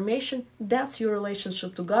 or affirmation, that's your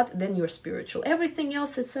relationship to God, then you're spiritual. Everything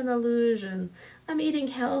else is an illusion. I'm eating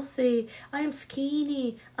healthy, I am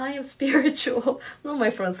skinny, I am spiritual. No, my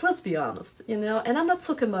friends, let's be honest, and I'm not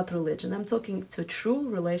talking about religion, I'm talking to true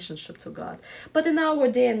relationship to God. But in our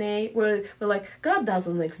DNA, we're like, God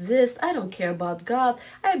doesn't exist, I don't care about God,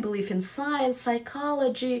 I believe in science,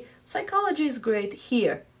 psychology. Psychology is great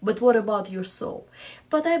here, but what about your soul?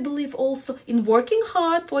 But I believe also in working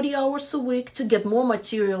hard 40 hours a week to get more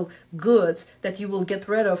material goods that you will get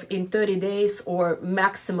rid of in 30 days or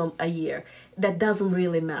maximum a year. That doesn't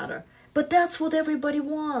really matter. But that's what everybody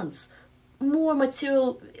wants. More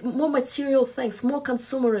material things, more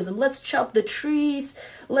consumerism. Let's chop the trees,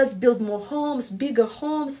 let's build more homes, bigger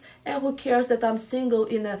homes, and who cares that I'm single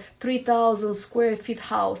in a 3,000 square feet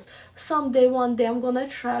house. Someday, one day, I'm gonna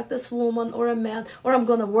attract this woman or a man, or I'm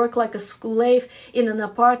gonna work like a slave in an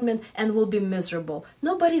apartment and will be miserable.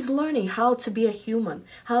 Nobody's learning how to be a human,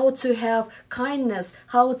 how to have kindness,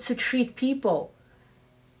 how to treat people.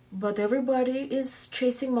 But everybody is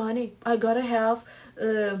chasing money. I gotta have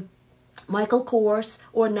Michael Kors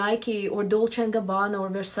or Nike or Dolce & Gabbana or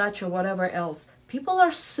Versace or whatever else. People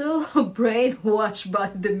are so brainwashed by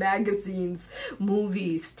the magazines,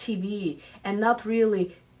 movies, TV, and not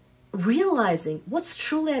really realizing what's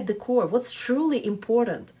truly at the core, what's truly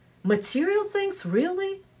important. Material things,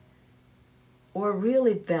 really? Or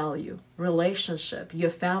really value, relationship,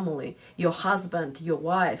 your family, your husband, your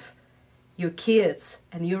wife, your kids,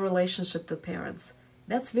 and your relationship to parents.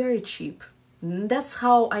 That's very cheap. That's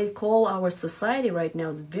how I call our society right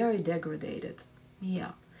now. It's very degraded.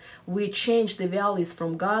 Yeah. We change the values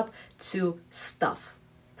from God to stuff.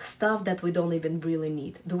 Stuff that we don't even really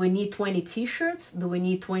need. Do we need 20 t-shirts? Do we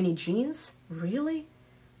need 20 jeans? Really?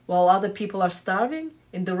 While other people are starving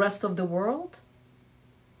in the rest of the world?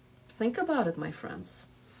 Think about it, my friends.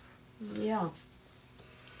 Yeah.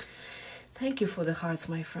 Thank you for the hearts,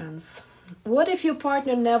 my friends. What if your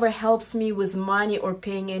partner never helps me with money or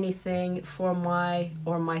paying anything for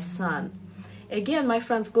my son? Again, my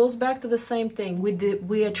friends, goes back to the same thing.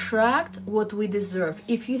 We attract what we deserve.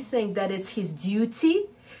 If you think that it's his duty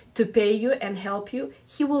to pay you and help you,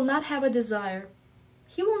 he will not have a desire.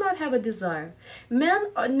 He will not have a desire.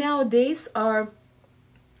 Men nowadays are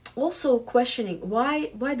also questioning,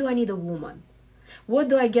 why do I need a woman? What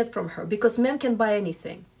do I get from her? Because men can buy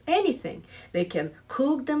anything. Anything. They can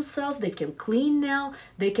cook themselves, they can clean now,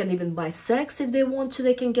 they can even buy sex if they want to,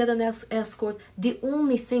 they can get an escort. The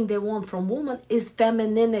only thing they want from women is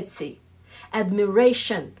femininity,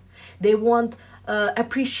 admiration. They want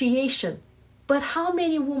appreciation. But how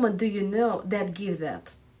many women do you know that give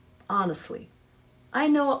that? Honestly, I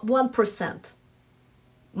know 1%.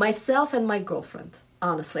 Myself and my girlfriend,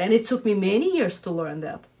 honestly. And it took me many years to learn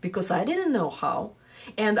that because I didn't know how.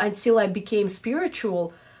 And until I became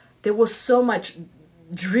spiritual, there was so much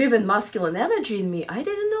driven masculine energy in me. I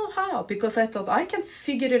didn't know how because I thought I can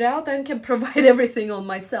figure it out and can provide everything on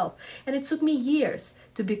myself. And it took me years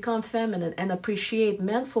to become feminine and appreciate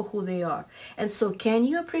men for who they are. And so can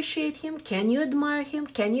you appreciate him? Can you admire him?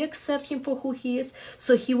 Can you accept him for who he is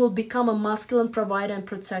so he will become a masculine provider and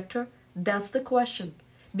protector? That's the question.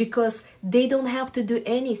 Because they don't have to do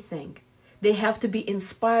anything. They have to be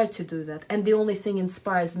inspired to do that. And the only thing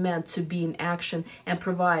inspires men to be in action and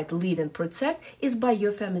provide, lead, and protect is by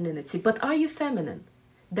your femininity. But are you feminine?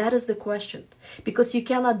 That is the question. Because you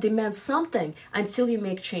cannot demand something until you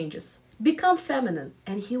make changes. Become feminine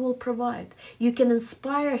and he will provide. You can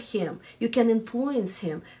inspire him. You can influence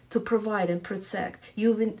him to provide and protect.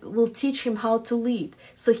 You will teach him how to lead.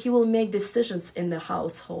 So he will make decisions in the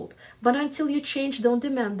household. But until you change, don't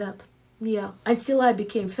demand that. Yeah, until I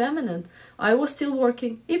became feminine, I was still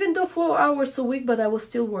working, even though 4 hours a week, but I was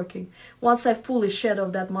still working. Once I fully shed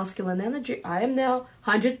off that masculine energy, I am now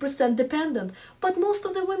 100% dependent. But most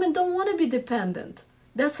of the women don't want to be dependent.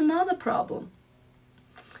 That's another problem.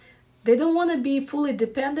 They don't want to be fully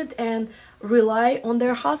dependent and rely on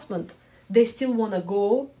their husband. They still want to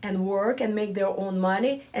go and work and make their own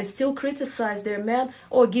money and still criticize their man,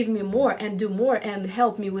 or give me more and do more and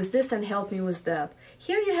help me with this and help me with that.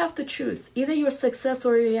 Here you have to choose. Either you're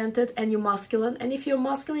success-oriented and you're masculine, and if you're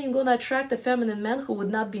masculine, you're going to attract a feminine man who would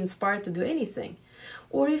not be inspired to do anything.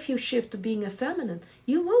 Or if you shift to being a feminine,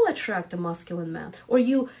 you will attract a masculine man. Or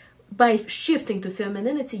by shifting to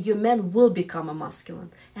femininity, your man will become a masculine.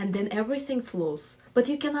 And then everything flows. But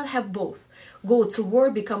you cannot have both. Go to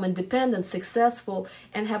work, become independent, successful,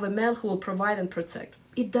 and have a man who will provide and protect.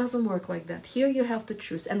 It doesn't work like that. Here you have to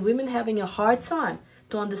choose. And women having a hard time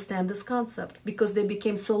to understand this concept because they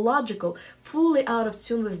became so logical, fully out of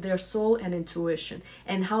tune with their soul and intuition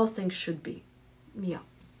and how things should be. Yeah.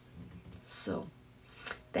 So,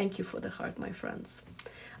 thank you for the heart, my friends.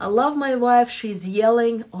 I love my wife. She's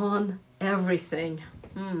yelling on everything.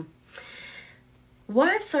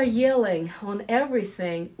 Wives are yelling on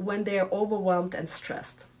everything when they're overwhelmed and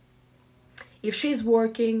stressed. If she's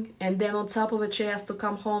working and then on top of it she has to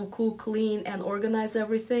come home, cook, clean, and organize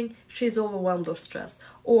everything, she's overwhelmed or stressed.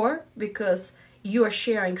 Or because you are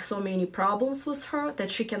sharing so many problems with her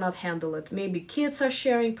that she cannot handle it. Maybe kids are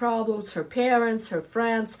sharing problems, her parents, her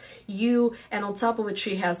friends, you, and on top of it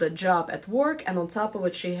she has a job at work, and on top of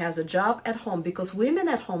it she has a job at home. Because women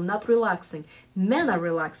at home not relaxing, men are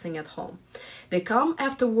relaxing at home. They come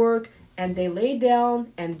after work and they lay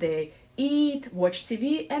down and they eat, watch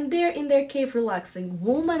TV, and they're in their cave relaxing.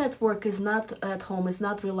 Woman at work is not at home, is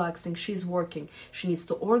not relaxing. She's working. She needs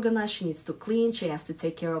to organize, she needs to clean, she has to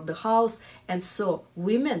take care of the house. And so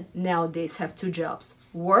women nowadays have 2 jobs,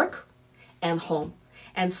 work and home.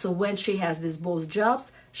 And so when she has these both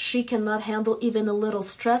jobs, she cannot handle even a little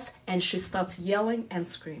stress and she starts yelling and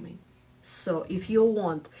screaming. So if you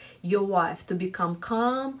want your wife to become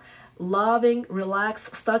calm, loving,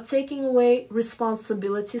 relaxed, start taking away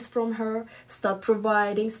responsibilities from her, start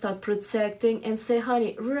providing, start protecting, and say,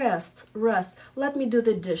 honey, rest, let me do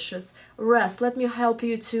the dishes, rest, let me help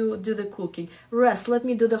you to do the cooking, rest, let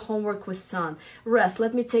me do the homework with son, rest,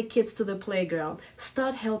 let me take kids to the playground.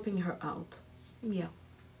 Start helping her out. Yeah.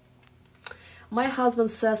 My husband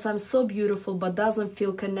says I'm so beautiful but doesn't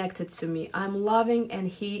feel connected to me. I'm loving and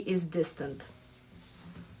he is distant.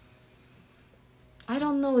 I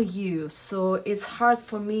don't know you, so it's hard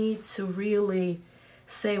for me to really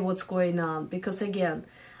say what's going on because again,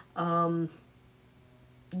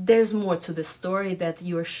 there's more to the story that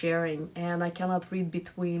you're sharing and I cannot read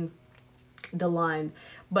between the line.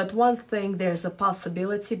 But one thing, there's a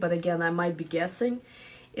possibility, but again, I might be guessing,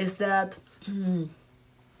 is that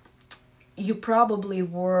you probably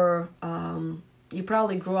grew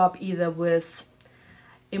up either with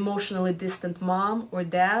emotionally distant mom or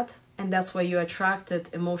dad, and that's why you attracted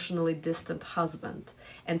emotionally distant husband.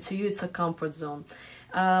 And to you, it's a comfort zone.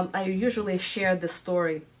 I usually share the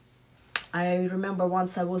story. I remember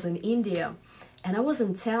once I was in India, and I was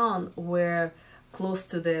in town where, close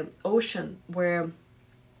to the ocean, where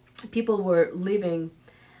people were living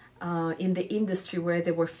in the industry where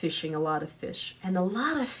they were fishing a lot of fish. And a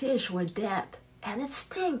lot of fish were dead. And it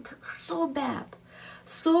stinked so bad.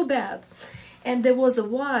 so bad. And there was a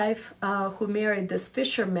wife who married this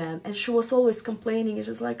fisherman, and she was always complaining. And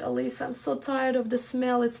she's like, Alisa, I'm so tired of the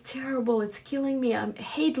smell. It's terrible. It's killing me. I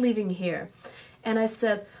hate living here. And I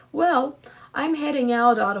said, well, I'm heading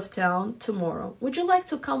out of town tomorrow. Would you like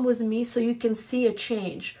to come with me so you can see a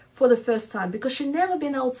change for the first time? Because she'd never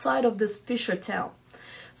been outside of this fisher town.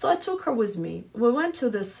 So I took her with me. We went to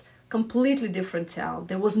this completely different town.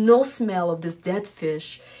 There was no smell of this dead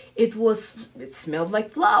fish. It smelled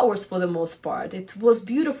like flowers for the most part. It was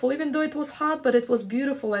beautiful, even though it was hot, but it was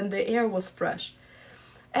beautiful and the air was fresh.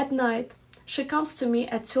 At night, she comes to me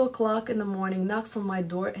at 2 o'clock in the morning, knocks on my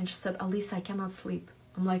door, and she said, Alisa, I cannot sleep.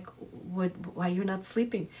 I'm like, what? Why you're not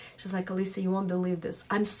sleeping? She's like, Alisa, you won't believe this.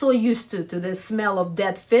 I'm so used to the smell of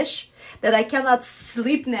dead fish that I cannot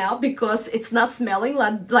sleep now because it's not smelling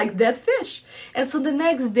like dead fish. And so the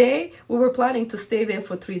next day, we were planning to stay there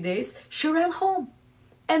for 3 days. She ran home.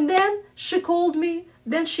 And then she called me,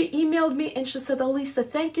 then she emailed me, and she said, Alisa,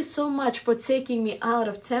 thank you so much for taking me out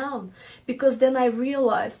of town. Because then I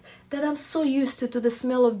realized that I'm so used to the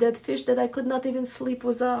smell of dead fish that I could not even sleep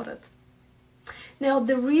without it. Now,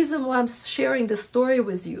 the reason why I'm sharing this story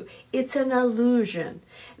with you, it's an illusion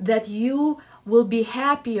that you will be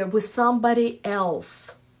happier with somebody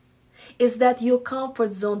else. Is that your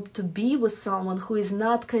comfort zone to be with someone who is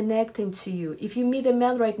not connecting to you? If you meet a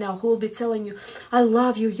man right now who will be telling you, I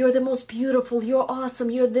love you, you're the most beautiful, you're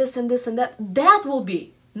awesome, you're this and this and that, that will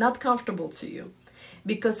be not comfortable to you.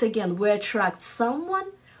 Because again, we attract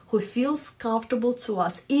someone who feels comfortable to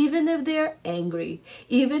us, even if they're angry,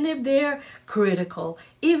 even if they're critical,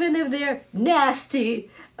 even if they're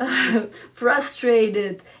nasty,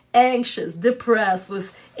 frustrated, anxious, depressed,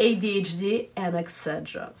 with ADHD, and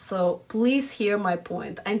etc. So please hear my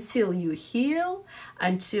point. Until you heal,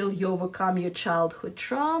 until you overcome your childhood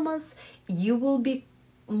traumas, you will be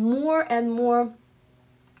more and more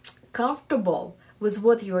comfortable with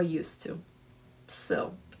what you are used to.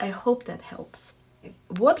 So I hope that helps.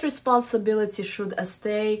 What responsibility should a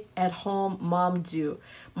stay-at-home mom do?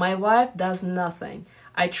 My wife does nothing.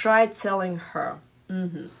 I tried telling her.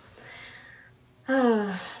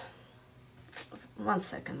 One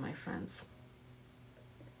second, my friends.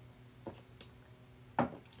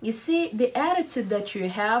 You see, the attitude that you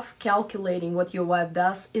have calculating what your wife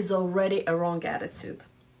does is already a wrong attitude.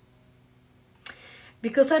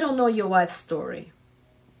 Because I don't know your wife's story,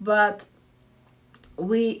 but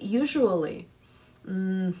we usually,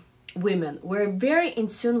 women, we're very in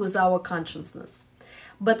tune with our consciousness.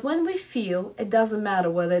 But when we feel, it doesn't matter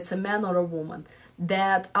whether it's a man or a woman,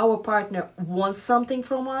 that our partner wants something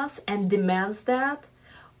from us and demands that,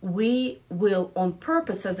 we will on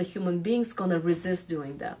purpose as a human beings gonna resist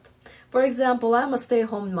doing that. For example, I'm a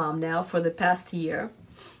stay-at-home mom now for the past year.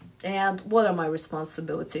 And what are my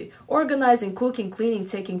responsibility? Organizing, cooking, cleaning,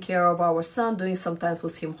 taking care of our son, doing sometimes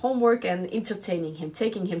with him homework, and entertaining him,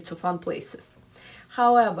 taking him to fun places.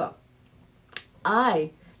 However,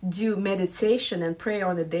 I do meditation and prayer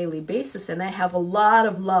on a daily basis, and I have a lot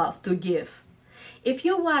of love to give. If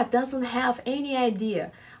your wife doesn't have any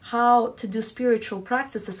idea how to do spiritual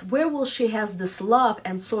practices, where will she have this love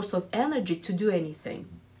and source of energy to do anything?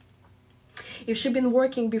 If she'd been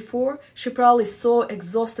working before, she probably so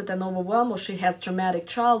exhausted and overwhelmed, or she had traumatic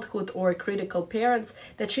childhood or critical parents,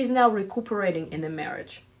 that she's now recuperating in a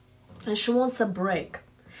marriage. And she wants a break.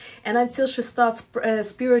 And until she starts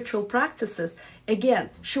spiritual practices,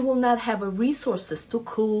 again, she will not have resources to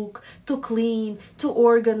cook, to clean, to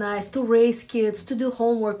organize, to raise kids, to do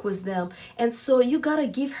homework with them. And so you gotta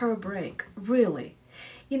give her a break, really.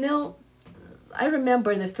 You know, I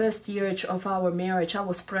remember in the first year of our marriage, I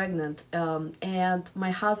was pregnant, and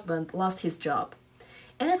my husband lost his job.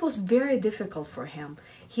 And it was very difficult for him.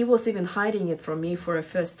 He was even hiding it from me for a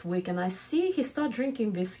first week, and I see he started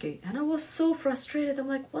drinking whiskey. And I was so frustrated. I'm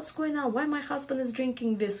like, what's going on? Why my husband is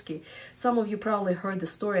drinking whiskey? Some of you probably heard the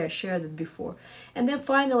story. I shared it before. And then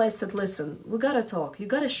finally I said, listen, we gotta talk. You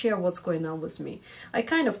gotta share what's going on with me. I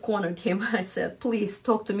kind of cornered him. I said, please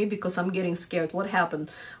talk to me because I'm getting scared. What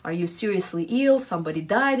happened? Are you seriously ill? Somebody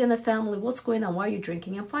died in the family? What's going on? Why are you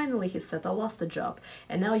drinking? And finally he said, I lost a job.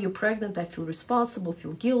 And now you're pregnant. I feel responsible,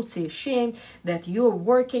 feel guilty, ashamed that you're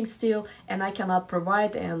working still and I cannot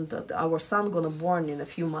provide, and our son gonna born in a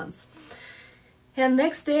few months. And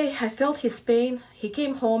next day I felt his pain. He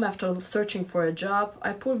came home after searching for a job.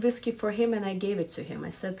 I poured whiskey for him and I gave it to him. I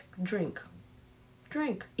said, drink,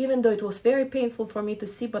 even though it was very painful for me to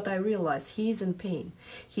see, but I realized he's in pain.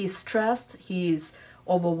 He's stressed, he's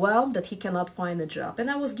overwhelmed that he cannot find a job.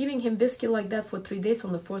 And I was giving him whiskey like that for 3 days.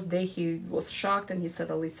 On the fourth day, he was shocked and he said,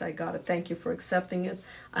 Alisa, I got it. Thank you for accepting it.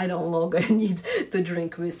 I don't longer need to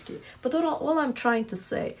drink whiskey. But all I'm trying to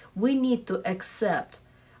say, we need to accept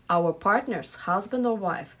our partners, husband or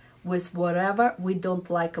wife, with whatever we don't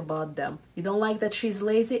like about them. You don't like that she's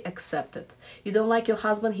lazy? Accept it. You don't like your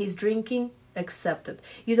husband, he's drinking? Accept it.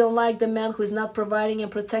 You don't like the man who is not providing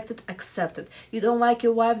and protected? Accept it. You don't like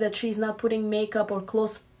your wife that she's not putting makeup or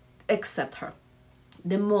clothes? Accept her.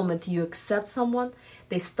 The moment you accept someone,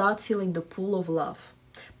 they start feeling the pull of love.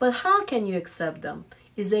 But how can you accept them?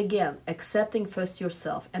 Is again accepting first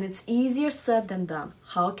yourself, and it's easier said than done.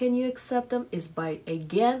 How can you accept them? Is by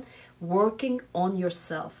again working on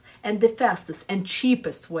yourself. And the fastest and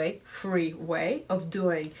cheapest way, free way of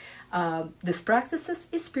doing these practices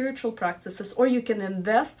is spiritual practices. Or you can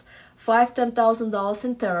invest $5,000-$10,000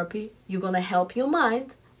 in therapy. You're gonna help your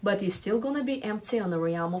mind, but you're still going to be empty on the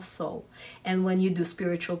realm of soul. And when you do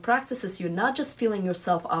spiritual practices, you're not just filling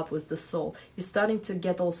yourself up with the soul. You're starting to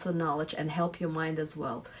get also knowledge and help your mind as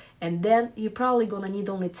well. And then you're probably going to need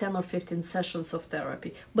only 10 or 15 sessions of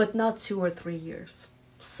therapy, but not 2 or 3 years.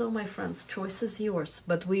 So my friends, choice is yours,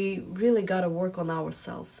 but we really got to work on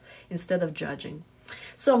ourselves instead of judging.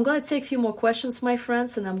 So I'm going to take a few more questions, my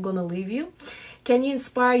friends, and I'm going to leave you. Can you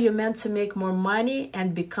inspire your men to make more money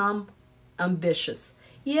and become ambitious?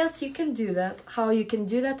 Yes, you can do that. How you can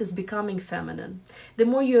do that is becoming feminine. The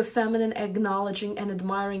more you're feminine, acknowledging and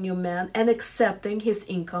admiring your man and accepting his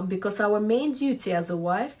income, because our main duty as a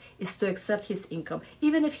wife is to accept his income,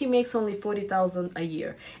 even if he makes only $40,000 a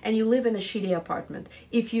year and you live in a shitty apartment.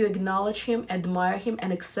 If you acknowledge him, admire him,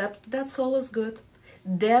 and accept, that's always good.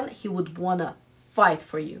 Then he would wanna fight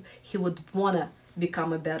for you. He would wanna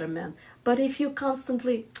become a better man. But if you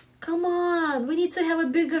constantly, come on, we need to have a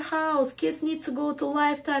bigger house. Kids need to go to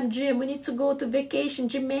Lifetime Gym. We need to go to vacation,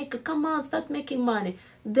 Jamaica. Come on, start making money.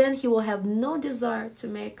 Then he will have no desire to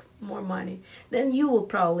make more money. Then you will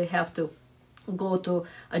probably have to go to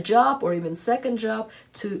a job or even second job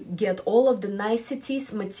to get all of the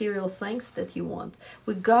niceties, material things that you want.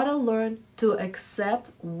 We gotta learn to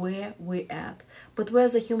accept where we're at. But we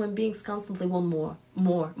as a human beings constantly want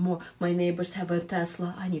more. My neighbors have a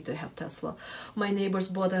Tesla, I need to have Tesla. My neighbors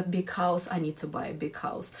bought a big house, I need to buy a big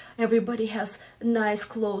house. Everybody has nice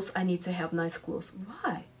clothes, I need to have nice clothes.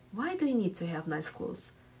 Why? Why do you need to have nice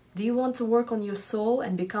clothes? Do you want to work on your soul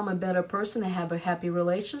and become a better person and have a happy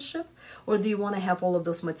relationship? Or do you want to have all of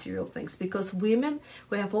those material things? Because women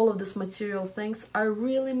who have all of these material things are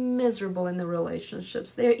really miserable in the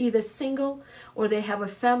relationships. They're either single or they have a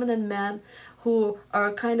feminine man who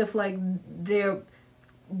are kind of like their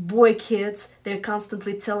boy kids. They're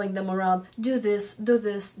constantly telling them around, do this, do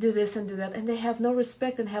this, do this, and do that. And they have no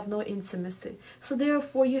respect and have no intimacy. So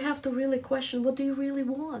therefore, you have to really question, what do you really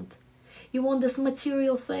want? You want this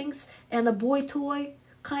material things and a boy toy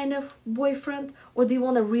kind of boyfriend? Or do you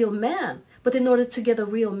want a real man? But in order to get a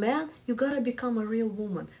real man, you gotta become a real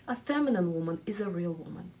woman. A feminine woman is a real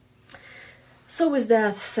woman. So with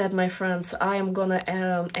that said, my friends, I am gonna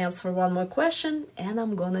answer one more question and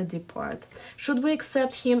I'm gonna depart. Should we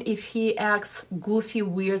accept him if he acts goofy,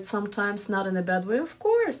 weird sometimes, not in a bad way? Of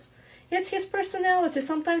course. It's his personality.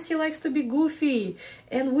 Sometimes he likes to be goofy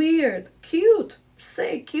and weird, cute.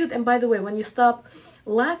 Say cute. And by the way, when you stop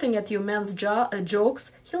laughing at your man's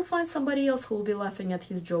jokes, he'll find somebody else who will be laughing at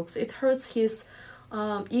his jokes. It hurts his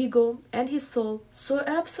ego and his soul. So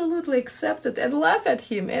absolutely accept it and laugh at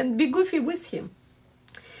him and be goofy with him.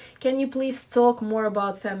 Can you please talk more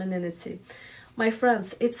about femininity? My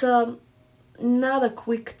friends, it's not a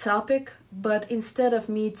quick topic, but instead of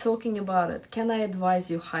me talking about it, can I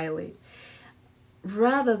advise you highly?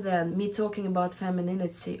 Rather than me talking about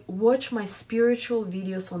femininity, watch my spiritual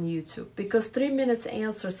videos on YouTube, because 3 minutes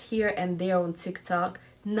answers here and there on TikTok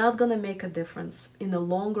not gonna make a difference in the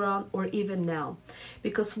long run or even now.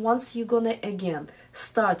 Because once you're gonna again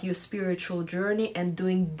start your spiritual journey and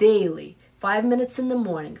doing daily 5 minutes in the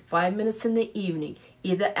morning, 5 minutes in the evening,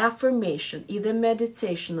 either affirmation, either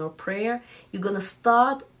meditation or prayer, you're gonna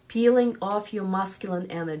start peeling off your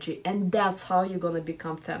masculine energy, and that's how you're gonna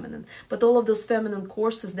become feminine. But all of those feminine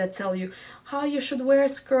courses that tell you how you should wear a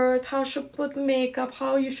skirt, how you should put makeup,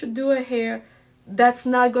 how you should do a hair, that's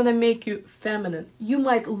not gonna make you feminine. You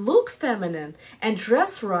might look feminine and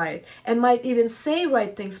dress right and might even say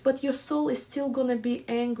right things, but your soul is still gonna be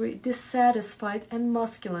angry, dissatisfied, and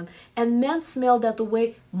masculine. And men smell that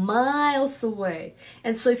away miles away.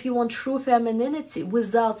 And so if you want true femininity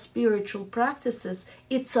without spiritual practices,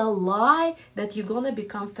 it's a lie that you're gonna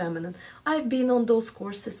become feminine. I've been on those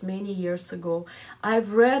courses many years ago.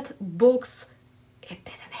 I've read books. It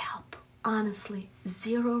didn't help. Honestly,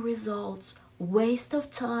 zero results, waste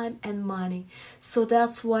of time and money. So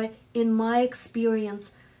that's why, in my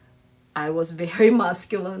experience, I was very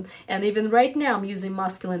masculine, and even right now I'm using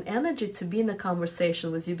masculine energy to be in a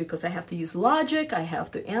conversation with you because I have to use logic, I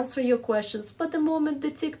have to answer your questions. But the moment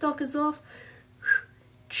the TikTok is off,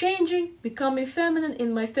 changing, becoming feminine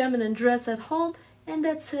in my feminine dress at home, and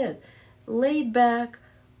that's it. Laid back,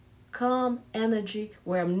 calm energy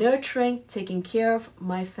where I'm nurturing, taking care of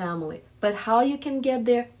my family. But how you can get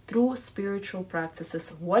there? Through spiritual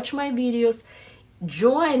practices. Watch my videos,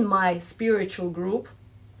 join my spiritual group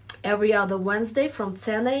every other Wednesday from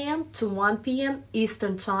 10 a.m. to 1 p.m.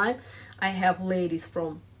 Eastern Time. I have ladies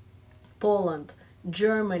from Poland,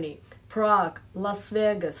 Germany, Prague, Las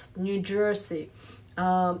Vegas, New Jersey,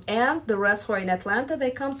 and the rest who are in Atlanta,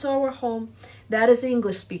 they come to our home. That is the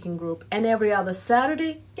English-speaking group. And every other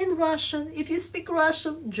Saturday in Russian. If you speak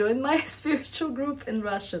Russian, join my spiritual group in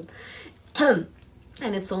Russian.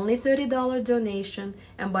 And it's only $30 donation.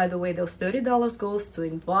 And by the way, those $30 goes to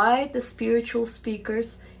invite the spiritual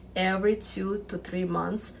speakers every 2 to 3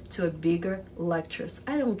 months to a bigger lectures.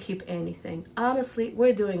 I don't keep anything. Honestly,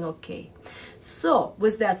 we're doing okay. So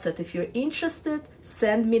with that said, if you're interested,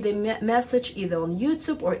 send me the message either on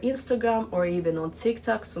YouTube or Instagram or even on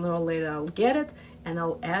TikTok. Sooner or later I'll get it and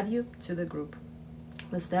I'll add you to the group.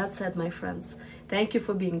 With that said, my friends, thank you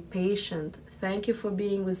for being patient. Thank you for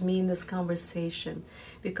being with me in this conversation,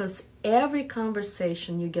 because every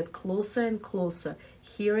conversation you get closer and closer,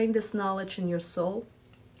 hearing this knowledge in your soul.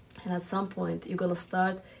 And at some point, you're going to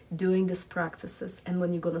start doing these practices. And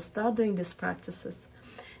when you're going to start doing these practices,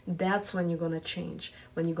 that's when you're going to change.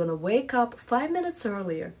 When you're going to wake up 5 minutes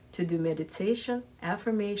earlier to do meditation,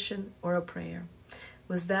 affirmation, or a prayer.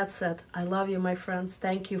 With that said, I love you, my friends.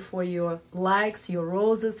 Thank you for your likes, your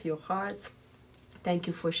roses, your hearts. Thank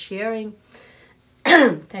you for sharing.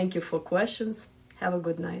 Thank you for questions. Have a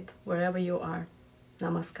good night, wherever you are.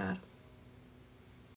 Namaskar.